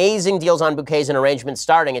has amazing deals on bouquets and arrangements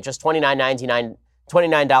starting at just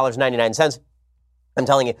 $29.99. I'm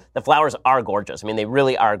telling you, the flowers are gorgeous. I mean, they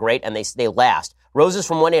really are great, and they last. Roses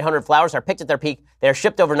from 1-800-Flowers are picked at their peak. They are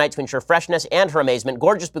shipped overnight to ensure freshness and her amazement.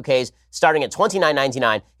 Gorgeous bouquets starting at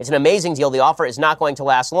 $29.99. It's an amazing deal. The offer is not going to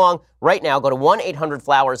last long. Right now, go to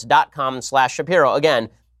 1-800-Flowers.com/Shapiro. Again,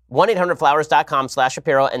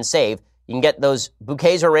 1-800-Flowers.com/Shapiro and save. You can get those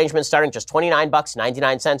bouquets or arrangements starting just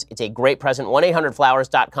 $29.99. It's a great present.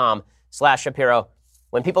 1-800-Flowers.com/Shapiro.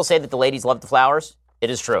 When people say that the ladies love the flowers, it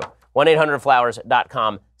is true.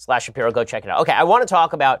 1-800-Flowers.com/Shapiro. Go check it out. Okay, I want to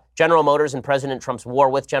talk about General Motors and President Trump's war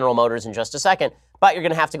with General Motors in just a second, but you're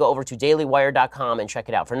going to have to go over to dailywire.com and check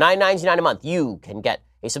it out. For $9.99 a month, you can get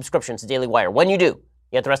a subscription to Daily Wire. When you do, you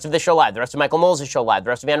get the rest of this show live, the rest of Michael Knowles' show live, the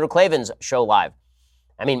rest of Andrew Klavan's show live.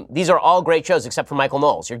 I mean, these are all great shows except for Michael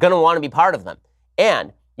Knowles. You're going to want to be part of them.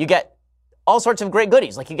 And you get all sorts of great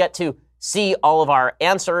goodies. Like you get to see all of our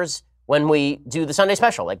answers when we do the Sunday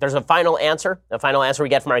special. Like there's a final answer we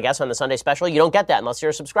get from our guests on the Sunday special. You don't get that unless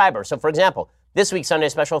you're a subscriber. So for example, this week's Sunday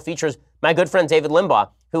special features my good friend David Limbaugh,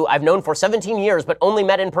 who I've known for 17 years but only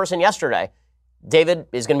met in person yesterday. David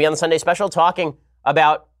is going to be on the Sunday special talking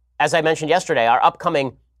about, as I mentioned yesterday, our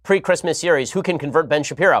upcoming pre-Christmas series, Who Can Convert Ben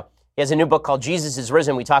Shapiro? He has a new book called Jesus is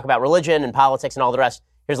Risen. We talk about religion and politics and all the rest.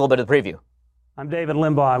 Here's a little bit of the preview. I'm David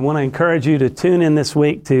Limbaugh. I want to encourage you to tune in this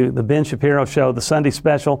week to the Ben Shapiro Show, the Sunday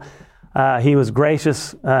special. He was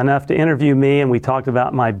gracious enough to interview me, and we talked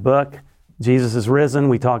about my book, Jesus is Risen.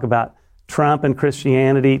 We talk about Trump and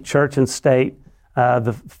Christianity, church and state,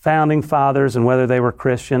 the founding fathers and whether they were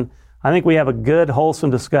Christian. I think we have a good, wholesome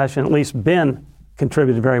discussion. At least Ben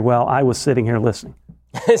contributed very well. I was sitting here listening.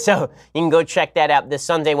 So you can go check that out this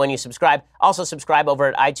Sunday when you subscribe. Also subscribe over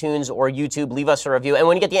at iTunes or YouTube. Leave us a review. And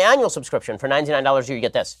when you get the annual subscription for $99 a year, you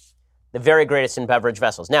get this, the very greatest in beverage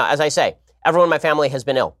vessels. Now, as I say, everyone in my family has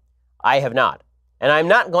been ill. I have not. And I'm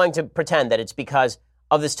not going to pretend that it's because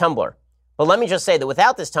of this tumbler. But let me just say that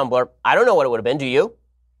without this tumbler, I don't know what it would have been. Do you?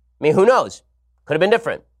 I mean, who knows? Could have been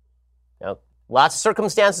different. You know, lots of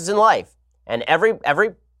circumstances in life. And every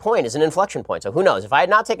point is an inflection point. So who knows? If I had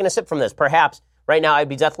not taken a sip from this, perhaps right now I'd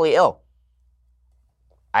be deathly ill.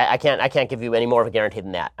 I can't give you any more of a guarantee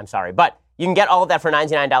than that. I'm sorry. But you can get all of that for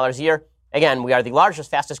 $99 a year. Again, we are the largest,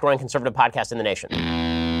 fastest growing conservative podcast in the nation.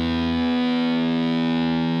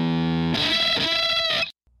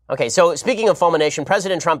 Okay, so speaking of fulmination,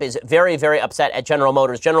 President Trump is very, very upset at General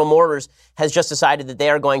Motors. General Motors has just decided that they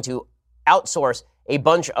are going to outsource a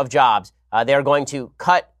bunch of jobs. They are going to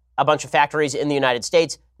cut a bunch of factories in the United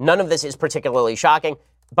States. None of this is particularly shocking,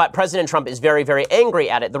 but President Trump is very, very angry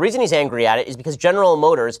at it. The reason he's angry at it is because General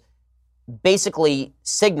Motors basically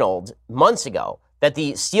signaled months ago that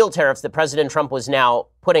the steel tariffs that President Trump was now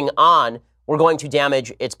putting on were going to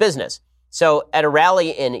damage its business. So at a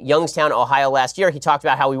rally in Youngstown, Ohio last year, he talked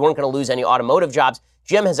about how we weren't going to lose any automotive jobs.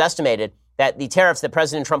 GM has estimated that the tariffs that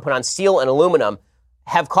President Trump put on steel and aluminum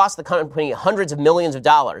have cost the company hundreds of millions of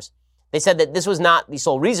dollars. They said that this was not the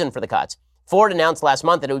sole reason for the cuts. Ford announced last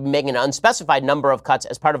month that it would be making an unspecified number of cuts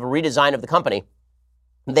as part of a redesign of the company.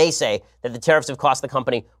 They say that the tariffs have cost the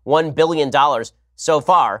company $1 billion so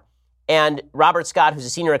far. And Robert Scott, who's a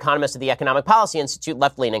senior economist at the Economic Policy Institute,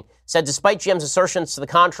 left-leaning, said despite GM's assertions to the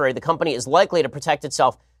contrary, the company is likely to protect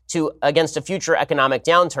itself against a future economic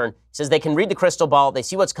downturn. He says they can read the crystal ball. They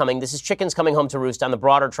see what's coming. This is chickens coming home to roost on the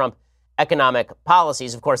broader Trump economic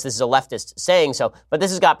policies. Of course, this is a leftist saying so, but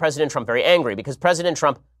this has got President Trump very angry because President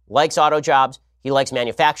Trump likes auto jobs. He likes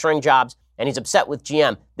manufacturing jobs, and he's upset with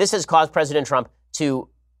GM. This has caused President Trump to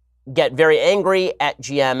get very angry at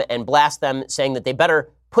GM and blast them, saying that they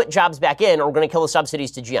better put jobs back in or we're going to kill the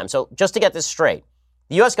subsidies to GM. So just to get this straight,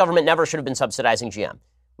 the U.S. government never should have been subsidizing GM.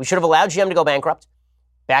 We should have allowed GM to go bankrupt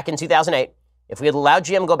back in 2008. If we had allowed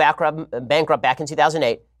GM to go bankrupt back in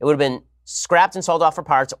 2008, it would have been scrapped and sold off for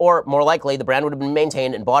parts, or more likely, the brand would have been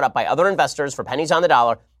maintained and bought up by other investors for pennies on the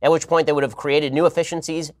dollar, at which point they would have created new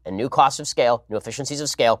efficiencies and new costs of scale, new efficiencies of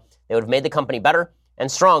scale. They would have made the company better and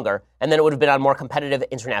stronger, and then it would have been on more competitive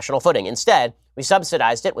international footing. Instead, we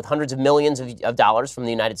subsidized it with hundreds of millions of dollars from the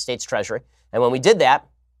United States Treasury. And when we did that,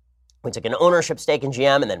 we took an ownership stake in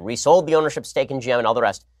GM and then resold the ownership stake in GM and all the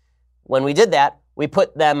rest. When we did that, we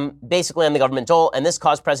put them basically on the government dole, and this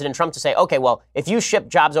caused President Trump to say, okay, well, if you ship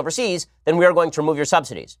jobs overseas, then we are going to remove your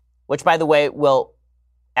subsidies, which, by the way, will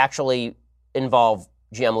actually involve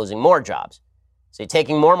GM losing more jobs. So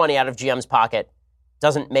taking more money out of GM's pocket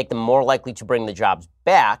doesn't make them more likely to bring the jobs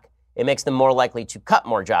back. It makes them more likely to cut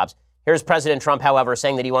more jobs. Here's President Trump, however,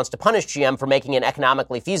 saying that he wants to punish GM for making an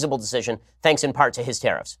economically feasible decision, thanks in part to his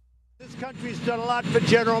tariffs. This country's done a lot for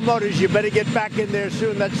General Motors. You better get back in there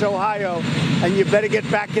soon. That's Ohio. And you better get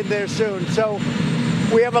back in there soon. So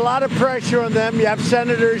we have a lot of pressure on them. You have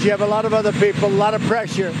senators. You have a lot of other people, a lot of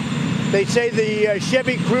pressure. They say the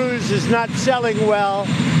Chevy Cruze is not selling well.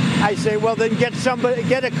 I say, well, then get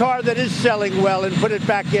a car that is selling well and put it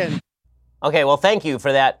back in. Okay, well, thank you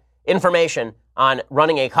for that information on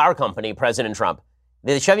running a car company, President Trump.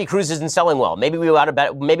 The Chevy Cruze isn't selling well. Maybe we ought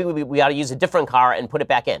to use a different car and put it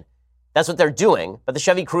back in. That's what they're doing. But the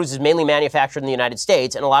Chevy Cruze is mainly manufactured in the United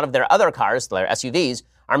States, and a lot of their other cars, their SUVs,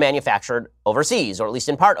 are manufactured overseas, or at least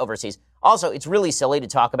in part overseas. Also, it's really silly to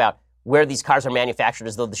talk about where these cars are manufactured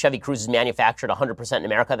as though the Chevy Cruze is manufactured 100% in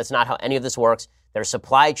America. That's not how any of this works. There are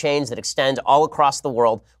supply chains that extend all across the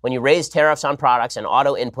world. When you raise tariffs on products and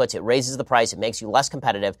auto inputs, it raises the price. It makes you less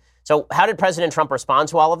competitive. So how did President Trump respond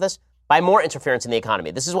to all of this? By more interference in the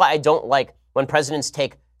economy. This is why I don't like when presidents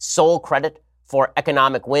take sole credit for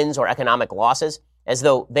economic wins or economic losses, as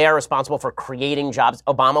though they are responsible for creating jobs.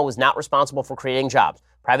 Obama was not responsible for creating jobs.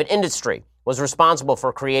 Private industry was responsible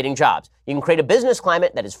for creating jobs. You can create a business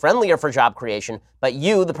climate that is friendlier for job creation, but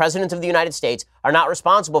you, the President of the United States, are not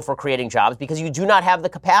responsible for creating jobs because you do not have the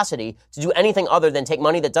capacity to do anything other than take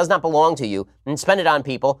money that does not belong to you and spend it on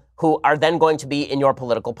people who are then going to be in your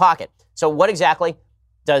political pocket. So what exactly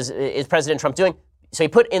is President Trump doing? So he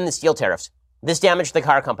put in the steel tariffs. This damaged the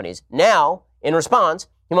car companies. Now, in response,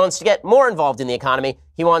 he wants to get more involved in the economy.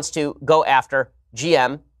 He wants to go after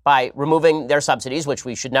GM by removing their subsidies, which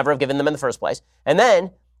we should never have given them in the first place. And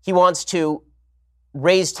then he wants to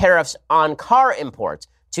raise tariffs on car imports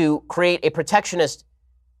to create a protectionist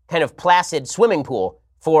kind of placid swimming pool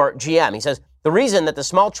for GM. He says, the reason that the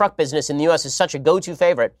small truck business in the U.S. is such a go-to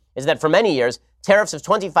favorite is that for many years, tariffs of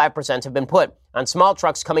 25% have been put on small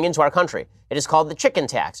trucks coming into our country. It is called the chicken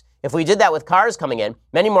tax. If we did that with cars coming in,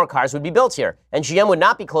 many more cars would be built here, and GM would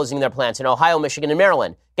not be closing their plants in Ohio, Michigan, and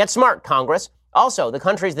Maryland. Get smart, Congress. Also, the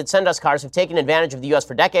countries that send us cars have taken advantage of the U.S.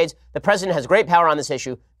 for decades. The president has great power on this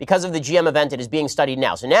issue because of the GM event. It is being studied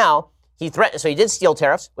now. So now he threatened. So he did steel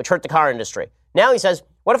tariffs, which hurt the car industry. Now he says,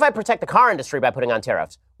 What if I protect the car industry by putting on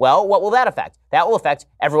tariffs? Well, what will that affect? That will affect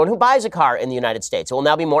everyone who buys a car in the United States. It will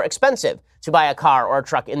now be more expensive to buy a car or a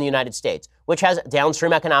truck in the United States, which has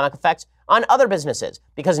downstream economic effects on other businesses,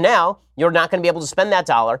 because now you're not going to be able to spend that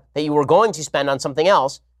dollar that you were going to spend on something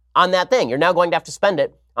else on that thing. You're now going to have to spend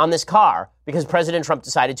it on this car because President Trump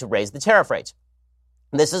decided to raise the tariff rates.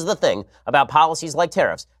 This is the thing about policies like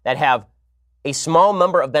tariffs that have a small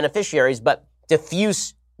number of beneficiaries but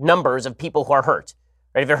diffuse numbers of people who are hurt.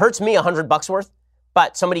 Right? If it hurts me $100 worth,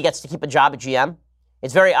 but somebody gets to keep a job at GM,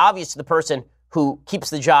 it's very obvious to the person who keeps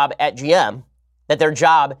the job at GM that their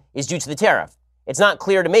job is due to the tariff. It's not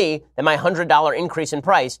clear to me that my $100 increase in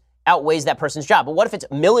price outweighs that person's job. But what if it's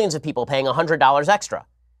millions of people paying $100 extra?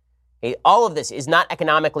 Okay, all of this is not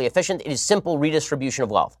economically efficient. It is simple redistribution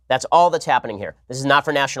of wealth. That's all that's happening here. This is not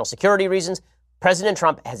for national security reasons. President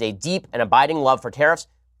Trump has a deep and abiding love for tariffs.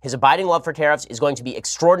 His abiding love for tariffs is going to be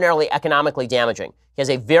extraordinarily economically damaging. He has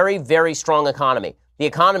a very, very strong economy. The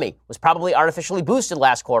economy was probably artificially boosted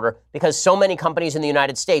last quarter because so many companies in the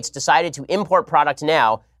United States decided to import product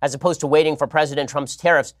now as opposed to waiting for President Trump's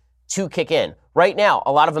tariffs to kick in. Right now,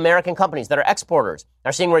 a lot of American companies that are exporters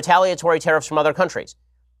are seeing retaliatory tariffs from other countries.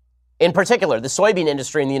 In particular, the soybean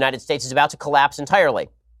industry in the United States is about to collapse entirely.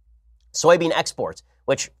 Soybean exports,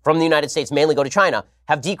 which from the United States mainly go to China,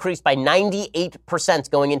 have decreased by 98%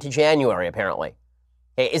 going into January, apparently.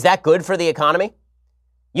 Okay, is that good for the economy?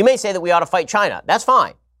 You may say that we ought to fight China. That's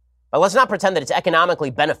fine. But let's not pretend that it's economically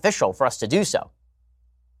beneficial for us to do so.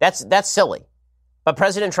 That's silly. But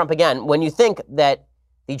President Trump, again, when you think that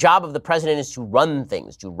the job of the president is to run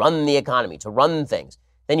things, to run the economy, to run things,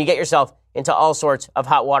 then you get yourself into all sorts of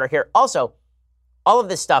hot water here. Also, all of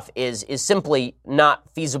this stuff is simply not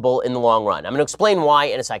feasible in the long run. I'm going to explain why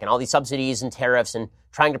in a second. All these subsidies and tariffs and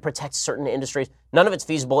trying to protect certain industries, none of it's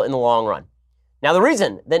feasible in the long run. Now, the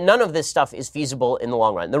reason that none of this stuff is feasible in the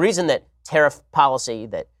long run, the reason that tariff policy,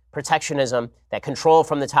 that protectionism, that control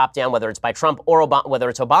from the top down, whether it's by Trump or Obama, whether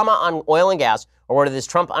it's Obama on oil and gas or whether it's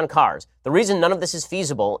Trump on cars, the reason none of this is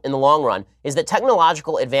feasible in the long run is that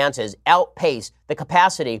technological advances outpace the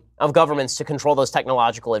capacity of governments to control those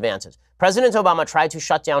technological advances. President Obama tried to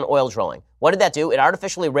shut down oil drilling. What did that do? It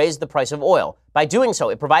artificially raised the price of oil. By doing so,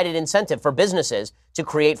 it provided incentive for businesses to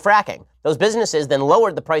create fracking. Those businesses then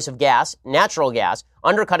lowered the price of gas, natural gas,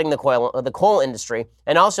 undercutting the coal industry,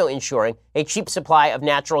 and also ensuring a cheap supply of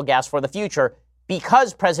natural gas for the future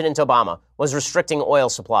because President Obama was restricting oil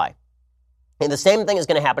supply. And the same thing is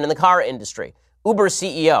going to happen in the car industry. Uber's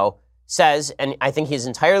CEO says, and I think he's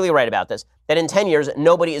entirely right about this, that in 10 years,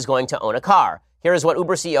 nobody is going to own a car. Here is what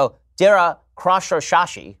Uber CEO Dara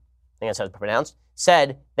Khosrowshahi, I think that's how it's pronounced,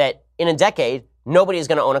 said that in a decade, nobody is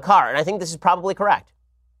going to own a car. And I think this is probably correct.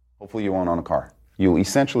 Hopefully you won't own a car. You'll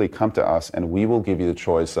essentially come to us and we will give you the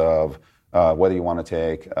choice of whether you want to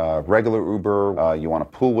take regular Uber, you want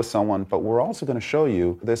to pool with someone, but we're also going to show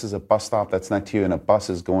you this is a bus stop that's next to you and a bus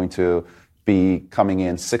is going to be coming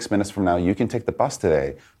in 6 minutes from now. You can take the bus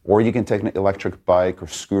today, or you can take an electric bike or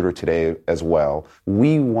scooter today as well.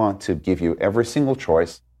 We want to give you every single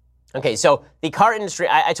choice. Okay, so the car industry,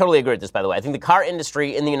 I totally agree with this, by the way. I think the car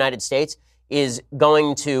industry in the United States is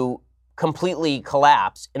going to completely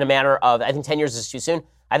collapse in a matter of, I think 10 years is too soon.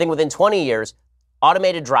 I think within 20 years,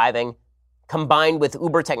 automated driving combined with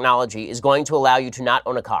Uber technology is going to allow you to not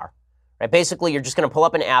own a car. Right? Basically, you're just going to pull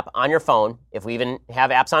up an app on your phone, if we even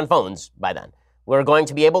have apps on phones by then. We're going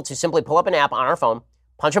to be able to simply pull up an app on our phone,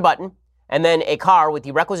 punch a button, and then a car with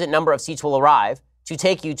the requisite number of seats will arrive to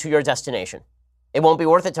take you to your destination. It won't be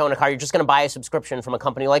worth it to own a car. You're just going to buy a subscription from a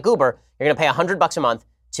company like Uber. You're going to pay $100 a month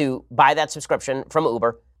to buy that subscription from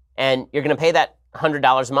Uber, and you're going to pay that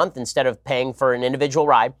 $100 a month instead of paying for an individual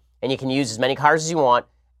ride, and you can use as many cars as you want,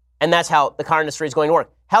 and that's how the car industry is going to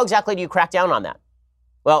work. How exactly do you crack down on that?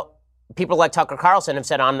 Well, people like Tucker Carlson have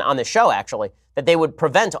said on this show, actually, that they would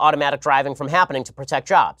prevent automatic driving from happening to protect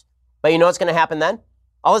jobs. But you know what's going to happen then?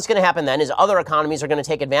 All that's going to happen then is other economies are going to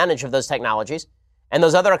take advantage of those technologies, and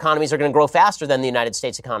those other economies are going to grow faster than the United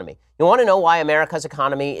States economy. You want to know why America's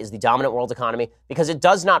economy is the dominant world economy? Because it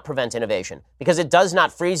does not prevent innovation. Because it does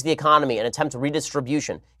not freeze the economy and attempt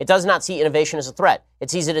redistribution. It does not see innovation as a threat. It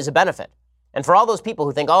sees it as a benefit. And for all those people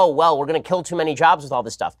who think, oh, well, we're going to kill too many jobs with all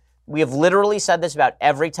this stuff, we have literally said this about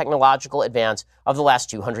every technological advance of the last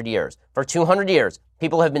 200 years. For 200 years,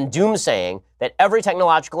 people have been doomsaying that every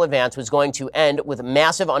technological advance was going to end with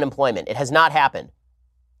massive unemployment. It has not happened.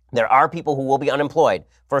 There are people who will be unemployed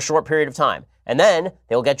for a short period of time. And then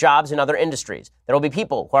they will get jobs in other industries. There will be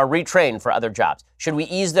people who are retrained for other jobs. Should we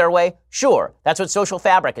ease their way? Sure. That's what social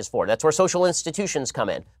fabric is for. That's where social institutions come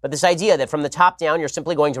in. But this idea that from the top down, you're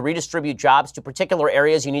simply going to redistribute jobs to particular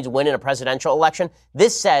areas you need to win in a presidential election,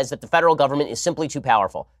 this says that the federal government is simply too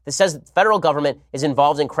powerful. This says that the federal government is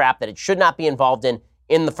involved in crap that it should not be involved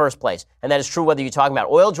in the first place. And that is true whether you're talking about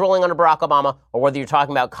oil drilling under Barack Obama or whether you're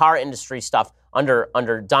talking about car industry stuff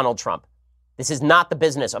under Donald Trump. This is not the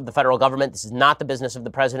business of the federal government. This is not the business of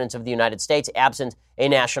the presidents of the United States, absent a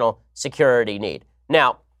national security need.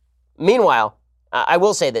 Now, meanwhile, I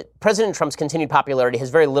will say that President Trump's continued popularity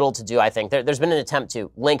has very little to do, I think. There's been an attempt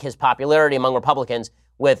to link his popularity among Republicans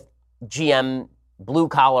with GM,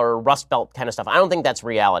 blue-collar, Rust Belt kind of stuff. I don't think that's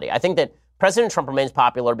reality. I think that President Trump remains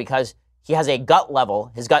popular because he has a gut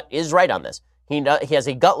level, his gut is right on this, he has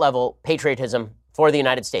a gut level patriotism for the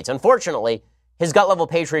United States. Unfortunately, his gut level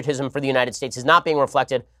patriotism for the United States is not being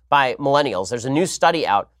reflected by millennials. There's a new study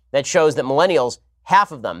out that shows that millennials,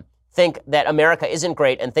 half of them, think that America isn't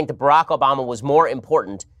great and think that Barack Obama was more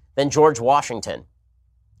important than George Washington.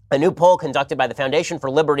 A new poll conducted by the Foundation for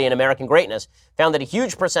Liberty and American Greatness found that a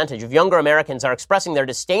huge percentage of younger Americans are expressing their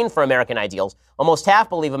disdain for American ideals. Almost half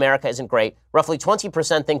believe America isn't great. Roughly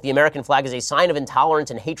 20% think the American flag is a sign of intolerance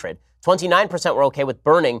and hatred. 29% were okay with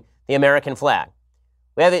burning the American flag.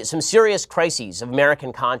 We have some serious crises of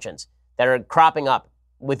American conscience that are cropping up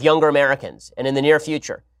with younger Americans and in the near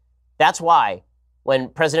future. That's why when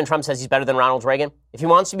President Trump says he's better than Ronald Reagan, if he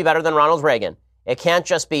wants to be better than Ronald Reagan, it can't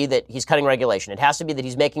just be that he's cutting regulation. It has to be that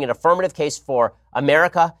he's making an affirmative case for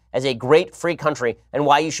America as a great free country and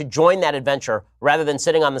why you should join that adventure rather than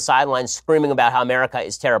sitting on the sidelines screaming about how America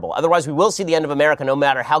is terrible. Otherwise, we will see the end of America no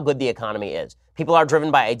matter how good the economy is. People are driven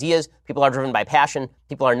by ideas. People are driven by passion.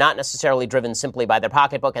 People are not necessarily driven simply by their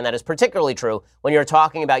pocketbook, and that is particularly true when you're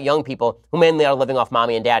talking about young people who mainly are living off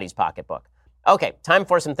mommy and daddy's pocketbook. Okay, time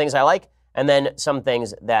for some things I like and then some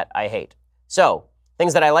things that I hate. So,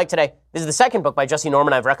 things that I like today. This is the second book by Jesse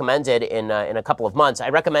Norman I've recommended in a couple of months. I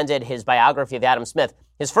recommended his biography of Adam Smith.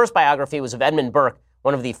 His first biography was of Edmund Burke,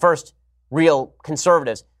 one of the first real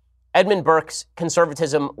conservatives. Edmund Burke's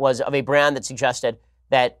conservatism was of a brand that suggested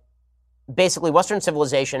that basically Western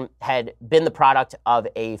civilization had been the product of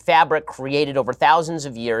a fabric created over thousands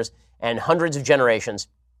of years and hundreds of generations,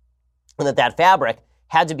 and that fabric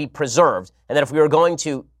had to be preserved, and that if we were going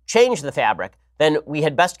to change the fabric, then we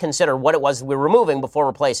had best consider what it was we were removing before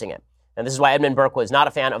replacing it. And this is why Edmund Burke was not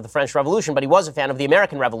a fan of the French Revolution, but he was a fan of the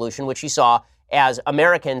American Revolution, which he saw as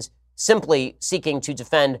Americans simply seeking to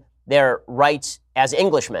defend their rights as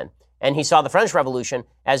Englishmen. And he saw the French Revolution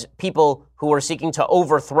as people who were seeking to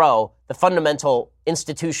overthrow the fundamental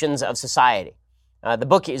institutions of society. The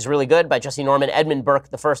book is really good by Jesse Norman, Edmund Burke,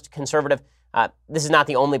 the first conservative. This is not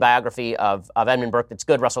the only biography of Edmund Burke that's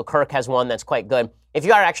good. Russell Kirk has one that's quite good. If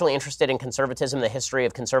you are actually interested in conservatism, the history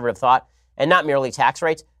of conservative thought, and not merely tax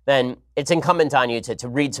rates, then it's incumbent on you to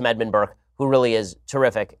read some Edmund Burke, who really is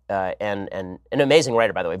terrific and an amazing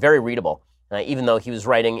writer, by the way, very readable, even though he was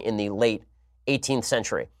writing in the late 18th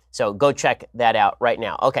century. So go check that out right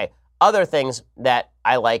now. Okay, other things that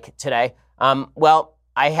I like today. Well,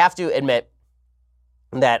 I have to admit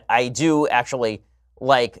that I do actually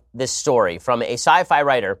like this story from a sci-fi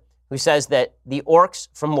writer who says that the orcs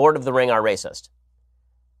from Lord of the Ring are racist.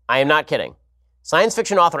 I am not kidding. Science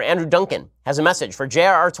fiction author Andrew Duncan has a message for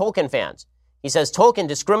J.R.R. Tolkien fans. He says Tolkien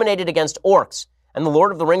discriminated against orcs, and the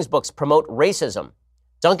Lord of the Rings books promote racism.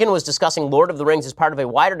 Duncan was discussing Lord of the Rings as part of a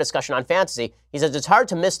wider discussion on fantasy. He says it's hard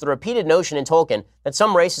to miss the repeated notion in Tolkien that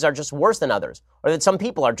some races are just worse than others, or that some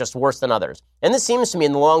people are just worse than others. And this seems to me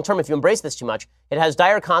in the long term, if you embrace this too much, it has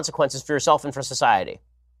dire consequences for yourself and for society.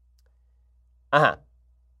 A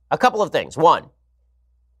couple of things. One,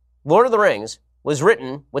 Lord of the Rings was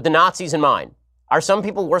written with the Nazis in mind. Are some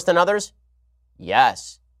people worse than others?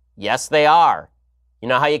 Yes. Yes, they are. You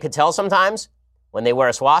know how you could tell sometimes? When they wear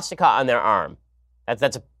a swastika on their arm.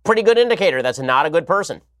 That's a pretty good indicator that's not a good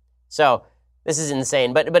person. So this is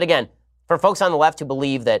insane. But again, for folks on the left who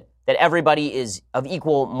believe that everybody is of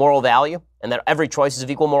equal moral value and that every choice is of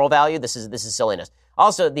equal moral value, this is silliness.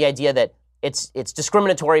 Also, the idea that it's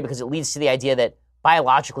discriminatory because it leads to the idea that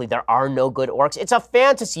biologically there are no good orcs. It's a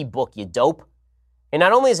fantasy book, you dope. And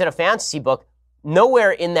not only is it a fantasy book,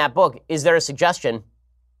 nowhere in that book is there a suggestion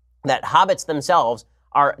that hobbits themselves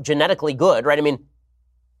are genetically good, right? I mean,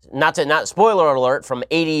 not spoiler alert from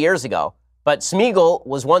 80 years ago, but Smeagol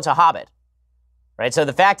was once a hobbit, right? So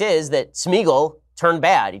the fact is that Smeagol turned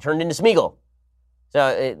bad. He turned into Smeagol.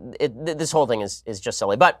 So this whole thing is just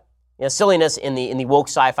silly. But silliness in the woke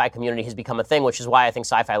sci-fi community has become a thing, which is why I think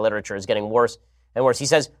sci-fi literature is getting worse and worse. He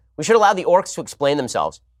says we should allow the orcs to explain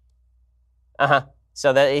themselves.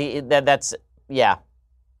 So that's yeah.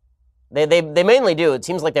 They mainly do. It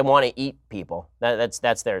seems like they want to eat people. That's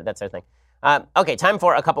their thing. Okay, time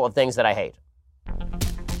for a couple of things that I hate.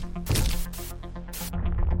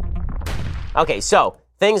 Okay, so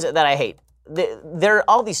things that I hate. There are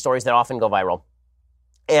all these stories that often go viral,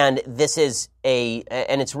 and this is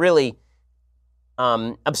and it's really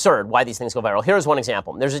absurd why these things go viral. Here's one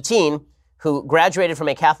example. There's a teen who graduated from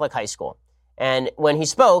a Catholic high school, and when he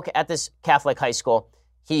spoke at this Catholic high school,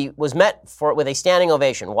 he was met with a standing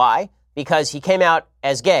ovation. Why? Because he came out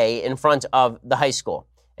as gay in front of the high school.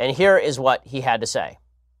 And here is what he had to say.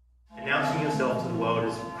 Announcing yourself to the world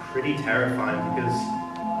is pretty terrifying because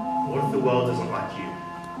what if the world doesn't like you?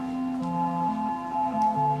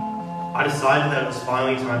 I decided that it was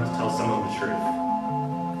finally time to tell someone the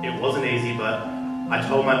truth. It wasn't easy, but I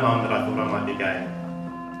told my mum that I thought I might be gay.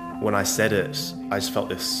 When I said it, I just felt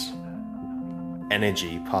this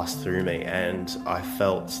energy pass through me, and I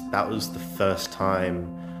felt that was the first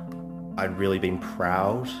time I'd really been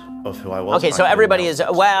proud of who I was. Okay, so everybody is,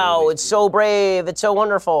 wow, it's so brave, it's so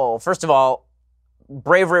wonderful. First of all,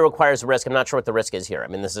 bravery requires risk. I'm not sure what the risk is here. I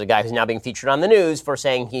mean, this is a guy who's now being featured on the news for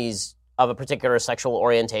saying he's of a particular sexual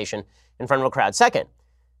orientation in front of a crowd. Second,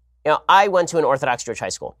 I went to an Orthodox Jewish high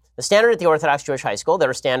school. The standard at the Orthodox Jewish high school, there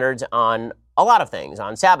are standards on a lot of things,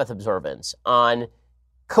 on Sabbath observance, on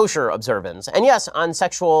kosher observance, and yes, on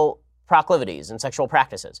sexual proclivities and sexual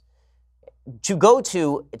practices. To go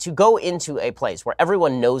into a place where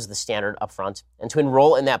everyone knows the standard up front and to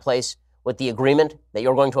enroll in that place with the agreement that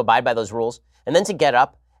you're going to abide by those rules, and then to get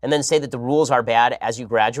up and then say that the rules are bad as you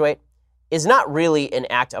graduate is not really an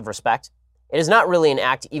act of respect. It is not really an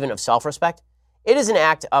act even of self-respect. It is an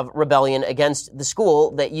act of rebellion against the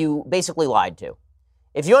school that you basically lied to.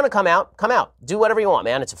 If you want to come out, come out. Do whatever you want,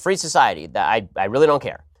 man. It's a free society. I really don't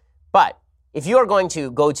care. But if you are going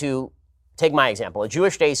to go to, take my example, a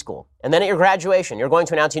Jewish day school, and then at your graduation, you're going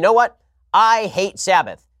to announce, you know what? I hate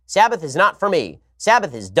Sabbath. Sabbath is not for me.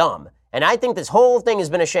 Sabbath is dumb. And I think this whole thing has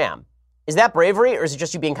been a sham. Is that bravery, or is it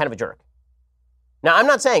just you being kind of a jerk? Now, I'm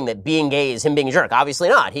not saying that being gay is him being a jerk. Obviously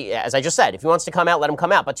not. He, as I just said, if he wants to come out, let him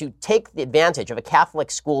come out. But to take the advantage of a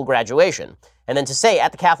Catholic school graduation, and then to say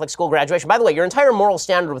at the Catholic school graduation, by the way, your entire moral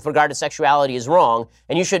standard with regard to sexuality is wrong,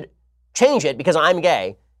 and you should change it because I'm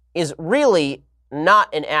gay, is really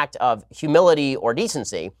not an act of humility or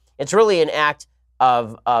decency. It's really an act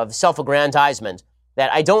of self-aggrandizement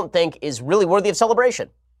that I don't think is really worthy of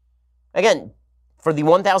celebration. Again, for the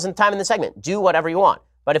 1,000th time in the segment, do whatever you want.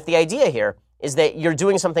 But if the idea here is that you're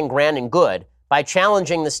doing something grand and good by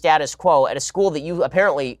challenging the status quo at a school that you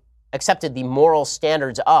apparently accepted the moral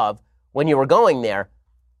standards of when you were going there,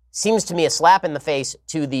 seems to me a slap in the face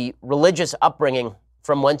to the religious upbringing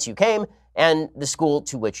from whence you came and the school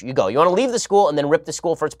to which you go. You want to leave the school and then rip the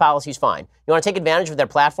school for its policies, fine. You want to take advantage of their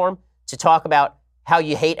platform to talk about how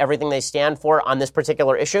you hate everything they stand for on this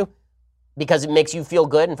particular issue because it makes you feel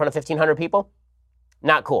good in front of 1,500 people?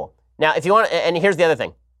 Not cool. Now, if you want, and here's the other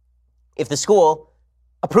thing. If the school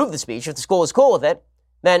approved the speech, if the school is cool with it,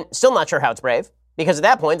 then still not sure how it's brave, because at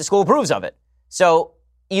that point, the school approves of it. So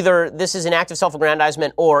either this is an act of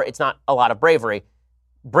self-aggrandizement or it's not a lot of bravery.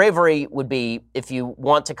 Bravery would be if you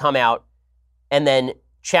want to come out and then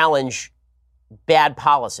challenge bad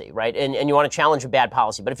policy, right? And you want to challenge a bad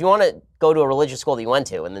policy. But if you want to go to a religious school that you went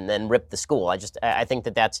to and then rip the school, I think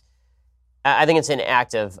it's an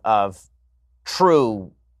act of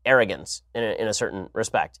true arrogance in a certain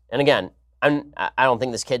respect. And again, I don't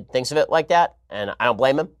think this kid thinks of it like that, and I don't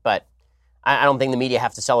blame him, but I don't think the media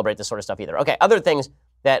have to celebrate this sort of stuff either. Okay, other things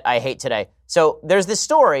that I hate today. So there's this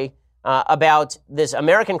story about this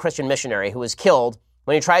American Christian missionary who was killed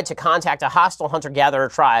when he tried to contact a hostile hunter-gatherer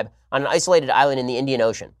tribe on an isolated island in the Indian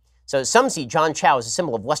Ocean. So some see John Chow as a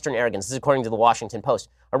symbol of Western arrogance. This is according to the Washington Post.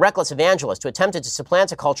 A reckless evangelist who attempted to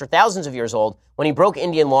supplant a culture thousands of years old when he broke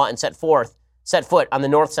Indian law and set foot on the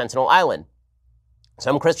North Sentinel Island.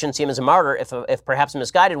 Some Christians see him as a martyr, if perhaps a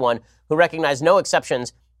misguided one, who recognized no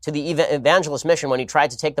exceptions to the evangelist mission when he tried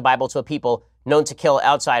to take the Bible to a people known to kill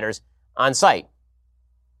outsiders on sight.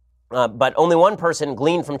 But only one person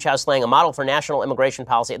gleaned from Chow's slaying a model for national immigration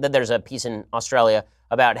policy. There's a piece in Australia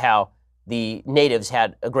about how the natives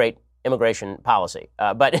had a great immigration policy.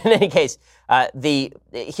 But in any case,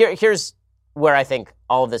 here's where I think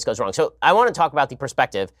all of this goes wrong. So I want to talk about the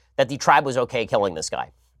perspective that the tribe was okay killing this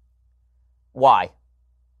guy. Why?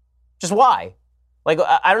 Just why? Like,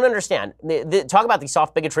 I don't understand. Talk about the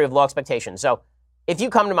soft bigotry of low expectations. So if you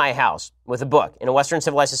come to my house with a book in a Western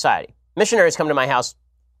civilized society, missionaries come to my house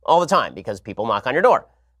all the time because people knock on your door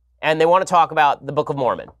and they want to talk about the Book of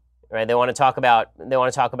Mormon, right? They want to talk about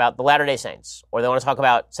the Latter-day Saints, or they want to talk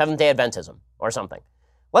about Seventh-day Adventism, or something.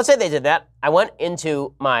 Let's say they did that. I went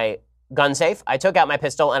into my gun safe, I took out my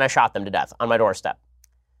pistol, and I shot them to death on my doorstep.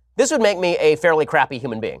 This would make me a fairly crappy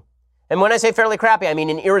human being. And when I say fairly crappy, I mean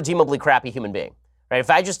an irredeemably crappy human being. Right?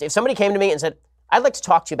 If somebody came to me and said, I'd like to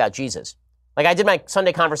talk to you about Jesus. Like I did my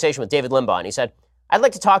Sunday conversation with David Limbaugh, and he said, I'd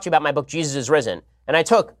like to talk to you about my book, Jesus is Risen. And I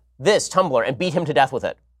took this tumbler and beat him to death with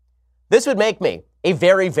it. This would make me a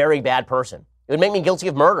very, very bad person. It would make me guilty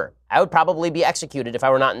of murder. I would probably be executed if I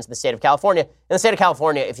were not in the state of California. In the state of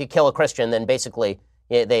California, if you kill a Christian, then basically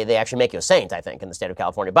they actually make you a saint, I think, in the state of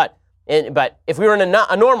California. But if we were in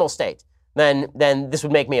a normal state, then this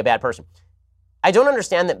would make me a bad person. I don't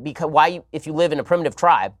understand that if you live in a primitive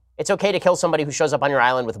tribe, it's okay to kill somebody who shows up on your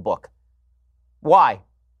island with a book. Why?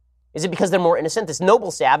 Is it because they're more innocent? This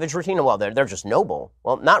noble savage routine, well, they're just noble.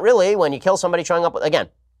 Well, not really. When you kill somebody showing up, again,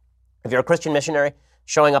 if you're a Christian missionary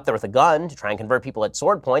showing up there with a gun to try and convert people at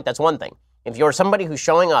sword point, that's one thing. If you're somebody who's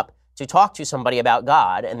showing up to talk to somebody about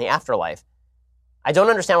God and the afterlife, I don't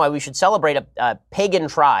understand why we should celebrate a pagan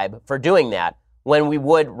tribe for doing that when we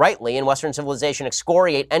would rightly in Western civilization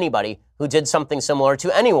excoriate anybody who did something similar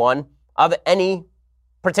to anyone of any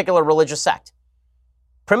particular religious sect.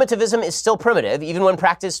 Primitivism is still primitive, even when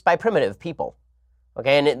practiced by primitive people.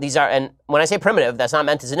 Okay, and when I say primitive, that's not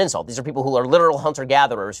meant as an insult. These are people who are literal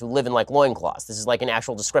hunter-gatherers who live in like loincloths. This is like an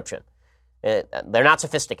actual description. They're not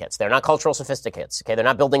sophisticates. They're not cultural sophisticates. Okay, they're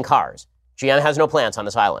not building cars. GM has no plants on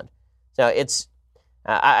this island. So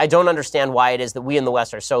I don't understand why it is that we in the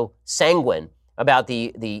West are so sanguine about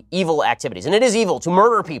the evil activities. And it is evil to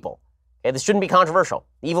murder people. Okay, this shouldn't be controversial.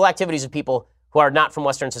 The evil activities of people who are not from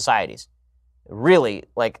Western societies. Really,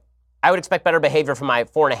 I would expect better behavior from my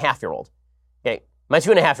 4.5-year-old. Okay, my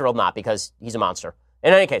 2.5-year-old not, because he's a monster.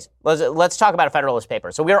 In any case, let's talk about a Federalist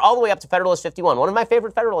paper. So we are all the way up to Federalist 51, one of my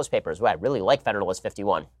favorite Federalist papers. Well, I really like Federalist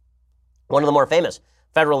 51. One of the more famous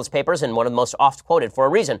Federalist papers, and one of the most oft-quoted for a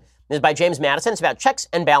reason, is by James Madison. It's about checks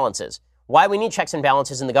and balances, why we need checks and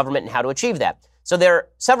balances in the government and how to achieve that. So there are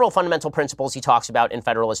several fundamental principles he talks about in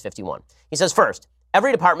Federalist 51. He says, first,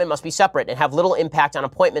 every department must be separate and have little impact on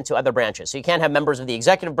appointment to other branches. So you can't have members of the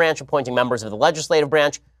executive branch appointing members of the legislative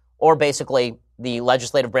branch, or basically the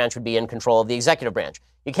legislative branch would be in control of the executive branch.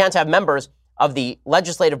 You can't have members of the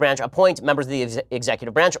legislative branch appoint members of the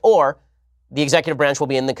executive branch, or the executive branch will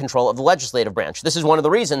be in the control of the legislative branch. This is one of the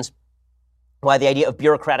reasons why the idea of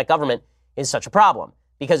bureaucratic government is such a problem.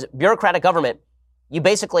 Because bureaucratic government, you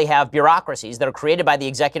basically have bureaucracies that are created by the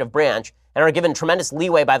executive branch and are given tremendous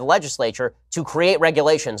leeway by the legislature to create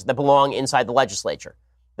regulations that belong inside the legislature.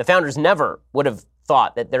 The founders never would have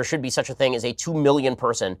thought that there should be such a thing as a 2 million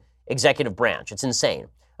person executive branch. It's insane.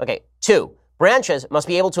 Okay, 2, branches must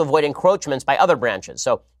be able to avoid encroachments by other branches.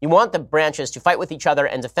 So you want the branches to fight with each other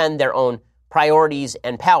and defend their own priorities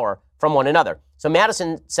and power from one another. So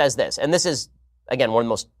Madison says this, and this is, again, one of the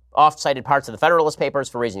most oft-cited parts of the Federalist Papers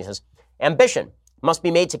for a reason. He says, ambition must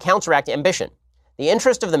be made to counteract ambition. The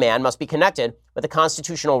interest of the man must be connected with the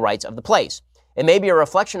constitutional rights of the place. It may be a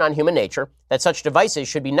reflection on human nature that such devices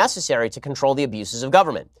should be necessary to control the abuses of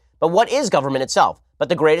government. But what is government itself but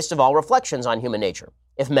the greatest of all reflections on human nature?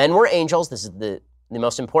 If men were angels, this is the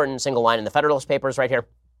most important single line in the Federalist Papers right here.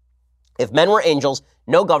 If men were angels,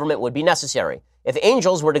 no government would be necessary. If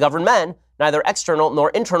angels were to govern men, neither external nor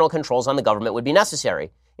internal controls on the government would be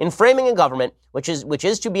necessary. In framing a government which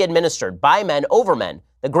is to be administered by men over men,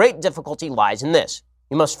 the great difficulty lies in this.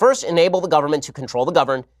 You must first enable the government to control the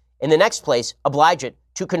governed. In the next place, oblige it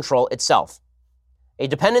to control itself. A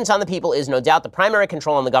dependence on the people is no doubt the primary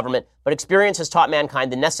control on the government, but experience has taught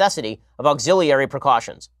mankind the necessity of auxiliary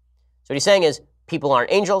precautions. So what he's saying is, people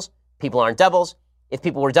aren't angels, people aren't devils. If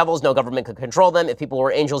people were devils, no government could control them. If people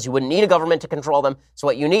were angels, you wouldn't need a government to control them. So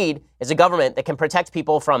what you need is a government that can protect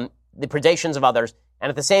people from the predations of others, and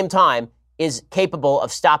at the same time is capable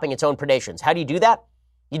of stopping its own predations. How do you do that?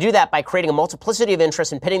 You do that by creating a multiplicity of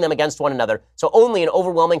interests and pitting them against one another, so only an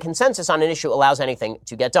overwhelming consensus on an issue allows anything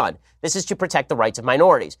to get done. This is to protect the rights of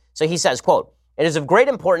minorities. So he says, quote, it is of great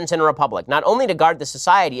importance in a republic not only to guard the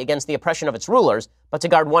society against the oppression of its rulers, but to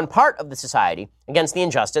guard one part of the society against the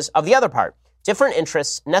injustice of the other part. Different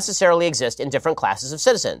interests necessarily exist in different classes of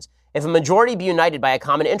citizens. If a majority be united by a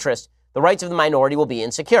common interest, the rights of the minority will be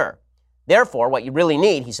insecure. Therefore, what you really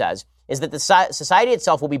need, he says, is that the society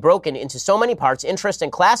itself will be broken into so many parts, interests,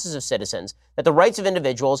 and classes of citizens that the rights of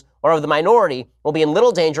individuals or of the minority will be in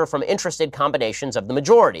little danger from interested combinations of the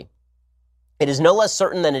majority. It is no less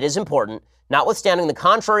certain than it is important, notwithstanding the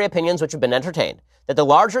contrary opinions which have been entertained, that the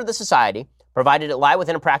larger the society, provided it lie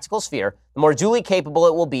within a practical sphere, the more duly capable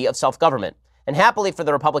it will be of self-government. And happily for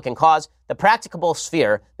the Republican cause, the practicable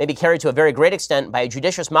sphere may be carried to a very great extent by a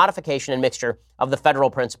judicious modification and mixture of the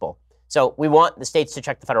federal principle. So we want the states to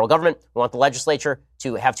check the federal government. We want the legislature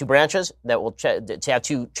to have two branches that will to have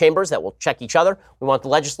two chambers that will check each other. We want the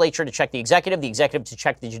legislature to check the executive to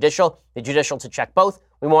check the judicial to check both.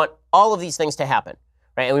 We want all of these things to happen,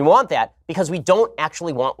 right? And we want that because we don't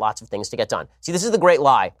actually want lots of things to get done. See, this is the great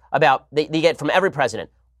lie about they get from every president.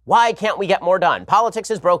 Why can't we get more done?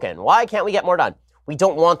 Politics is broken. Why can't we get more done? We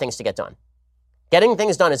don't want things to get done. Getting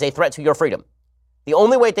things done is a threat to your freedom. The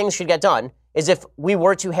only way things should get done is if we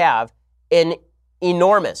were to have an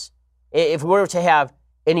enormous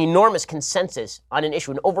consensus on an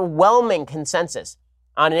issue, an overwhelming consensus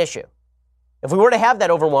on an issue. If we were to have that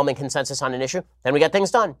overwhelming consensus on an issue, then we get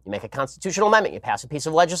things done. You make a constitutional amendment, you pass a piece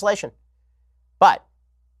of legislation. But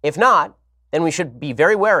if not, then we should be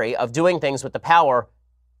very wary of doing things with the power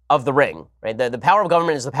of the ring, right? The power of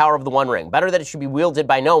government is the power of the one ring. Better that it should be wielded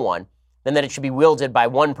by no one than that it should be wielded by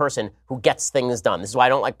one person who gets things done. This is why I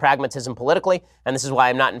don't like pragmatism politically, and this is why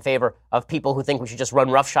I'm not in favor of people who think we should just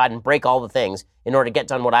run roughshod and break all the things in order to get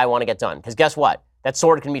done what I want to get done. Because guess what? That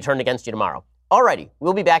sword can be turned against you tomorrow. Alrighty,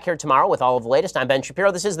 we'll be back here tomorrow with all of the latest. I'm Ben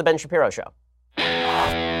Shapiro. This is The Ben Shapiro Show.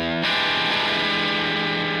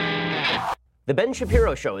 The Ben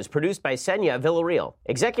Shapiro Show is produced by Senya Villarreal,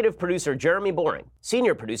 executive producer Jeremy Boring,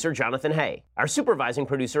 senior producer Jonathan Hay. Our supervising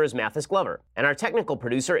producer is Mathis Glover, and our technical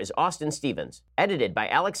producer is Austin Stevens. Edited by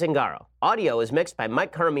Alex Zingaro. Audio is mixed by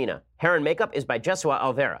Mike Caramina. Hair and makeup is by Jesua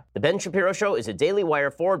Alvera. The Ben Shapiro Show is a Daily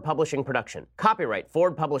Wire Forward Publishing production. Copyright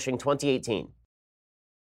Forward Publishing 2018.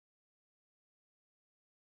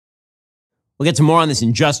 We'll get to more on this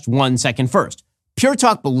in just 1 second. First, Pure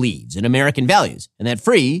Talk believes in American values, and that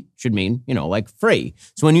free should mean, like free.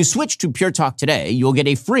 So when you switch to Pure Talk today, you'll get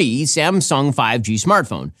a free Samsung 5G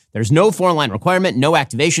smartphone. There's no foreign-line requirement, no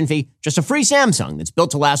activation fee, just a free Samsung that's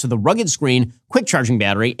built to last with a rugged screen, quick charging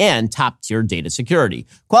battery, and top-tier data security.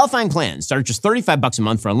 Qualifying plans start at just $35 a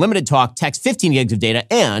month for unlimited talk, text, 15 gigs of data,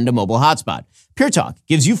 and a mobile hotspot. Pure Talk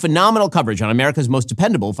gives you phenomenal coverage on America's most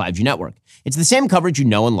dependable 5G network. It's the same coverage you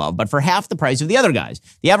know and love, but for half the price of the other guys.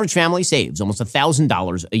 The average family saves almost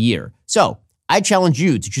 $1,000 a year. So I challenge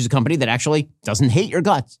you to choose a company that actually doesn't hate your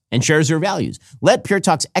guts and shares your values. Let Pure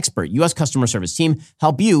Talk's expert U.S. customer service team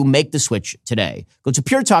help you make the switch today. Go to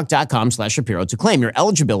puretalk.com/Shapiro to claim your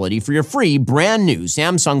eligibility for your free brand new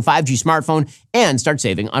Samsung 5G smartphone and start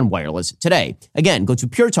saving on wireless today. Again, go to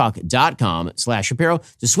puretalk.com/Shapiro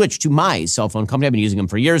to switch to my cell phone company. I've been using them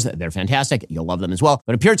for years. They're fantastic. You'll love them as well.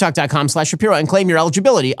 Go to puretalk.com/Shapiro and claim your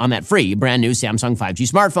eligibility on that free brand new Samsung 5G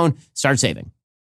smartphone. Start saving.